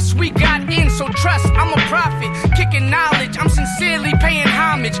 Trust we got in, so trust, I'm a prophet. Kicking knowledge, I'm sincerely paying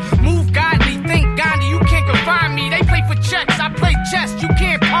homage. Move godly, think Gandhi, you can't confine me. They play for checks, I play chess, you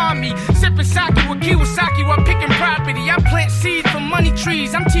can't pawn me. Sipping sake with Kiyosaki while picking property. I plant seeds for money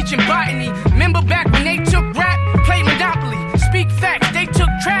trees, I'm teaching botany. Remember back when they took rap, played Monopoly. Speak facts, they took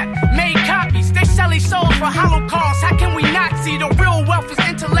trap, made copies. They sell their souls for Holocaust. How can we not see the real wealth is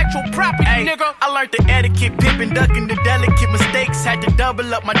intellectual property, nigga? I learned the etiquette, pimping, ducking the delicate mistakes. Had to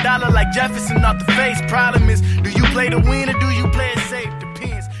double up my dollar like Jefferson off the face. Problem is, do you play to win or do you play it safe?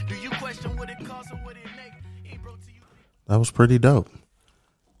 Depends. Do you question what it costs or what it makes? That was pretty dope.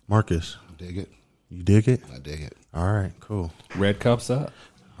 Marcus. Dig it. You dig it? I dig it. All right, cool. Red Cups up.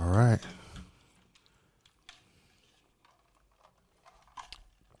 All right.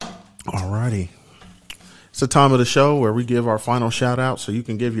 All righty. It's the time of the show where we give our final shout out. So you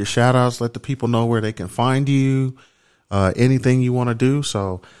can give your shout outs, let the people know where they can find you, anything you want to do.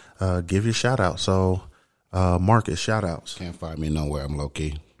 So give your shout out. So Marcus, shout outs. Can't find me nowhere. I'm low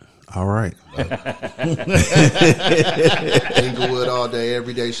key. All right. Inglewood all day,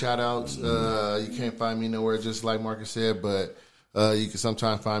 every day shout outs. You can't find me nowhere, just like Marcus said, but you can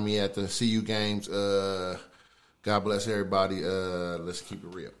sometimes find me at the CU games. God bless everybody. Let's keep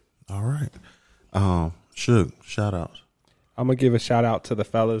it real. All right. Shoot, shout outs. I'm gonna give a shout out to the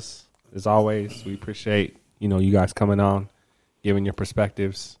fellas. As always, we appreciate you guys coming on, giving your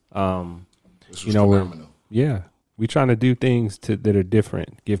perspectives. This was phenomenal. We're trying to do things that are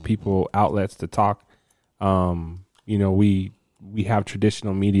different, give people outlets to talk. We have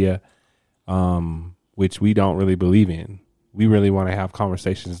traditional media, which we don't really believe in. We really want to have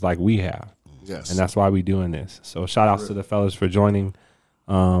conversations like we have. Yes. And that's why we're doing this. So shout outs to the fellas for joining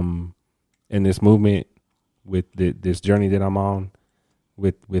in this movement with this journey that I'm on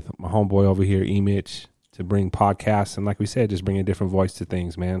with my homeboy over here, E-Mitch, to bring podcasts. And like we said, just bring a different voice to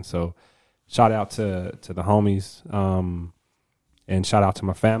things, man. So shout out to the homies and shout out to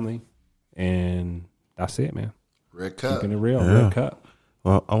my family. And that's it, man. Red Cup. Keeping it real. Yeah. Red Cup.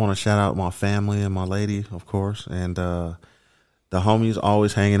 Well, I want to shout out my family and my lady, of course, and the homies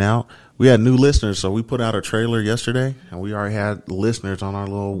always hanging out. We had new listeners, so we put out a trailer yesterday, and we already had listeners on our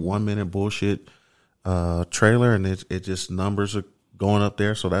little 1 minute bullshit trailer, and it just numbers are going up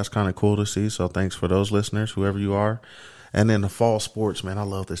there, so that's kind of cool to see. So thanks for those listeners, whoever you are. And then the fall sports, man, I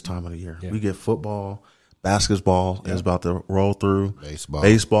love this time of the year. Yeah. We get football, basketball is about to roll through.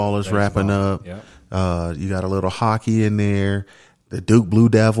 Baseball is wrapping up. Yep. You got a little hockey in there. The Duke Blue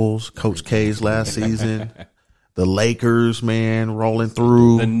Devils, Coach K's last season. The Lakers, man, rolling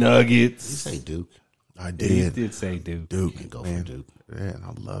through. The Nuggets. You say Duke. I did. He did say Duke. Duke, Go man. for Duke. Yeah,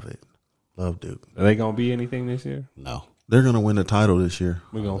 I love it. Love Duke. Are they going to be anything this year? No. They're going to win the title this year.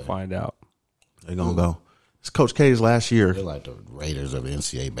 We're going to find out. They're going to go. It's Coach K's last year. They're like the Raiders of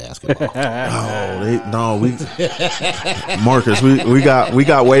NCAA basketball. Marcus, we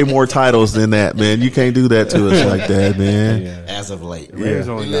got way more titles than that, man. You can't do that to us like that, man. Yeah. As of late. Raiders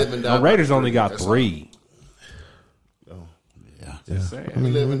only got 3. Yeah. Just saying.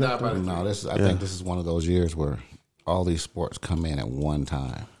 We live and die by the No, I think this is one of those years where all these sports come in at one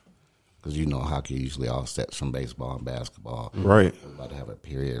time. Because hockey usually offsets from baseball and basketball. Right. We're about to have a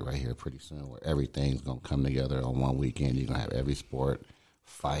period right here pretty soon where everything's going to come together on one weekend. You're going to have every sport,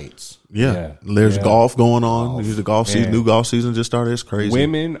 fights. Yeah. There's golf going on. There's the golf season. Man. New golf season just started. It's crazy.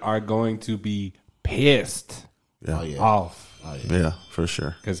 Women are going to be pissed off. Oh, yeah. Yeah, for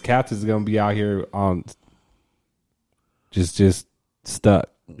sure. Because Cats is going to be out here on just stuck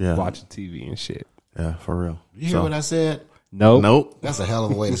watching TV and shit. Yeah, for real. You hear what I said? Nope. That's a hell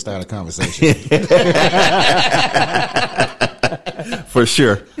of a way to start a conversation. For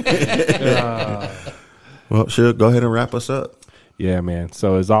sure. Well, sure. Go ahead and wrap us up. Yeah, man.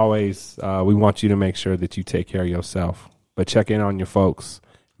 So as always, we want you to make sure that you take care of yourself, but check in on your folks.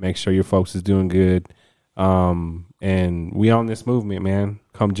 Make sure your folks is doing good. And we on this movement, man.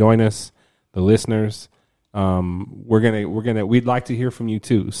 Come join us, the listeners. We'd like to hear from you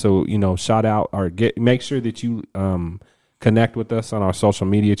too. So, shout out or make sure that you, connect with us on our social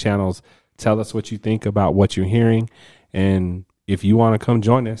media channels. Tell us what you think about what you're hearing. And if you want to come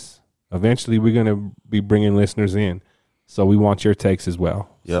join us, eventually we're going to be bringing listeners in. So we want your takes as well.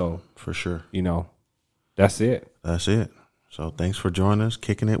 Yeah, so, for sure. That's it. That's it. So thanks for joining us,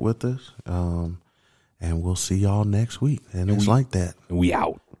 kicking it with us. And we'll see y'all next week. And it's like that. And we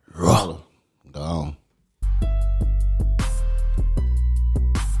out. Gone.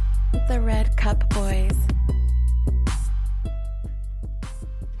 The Red Cup Boys.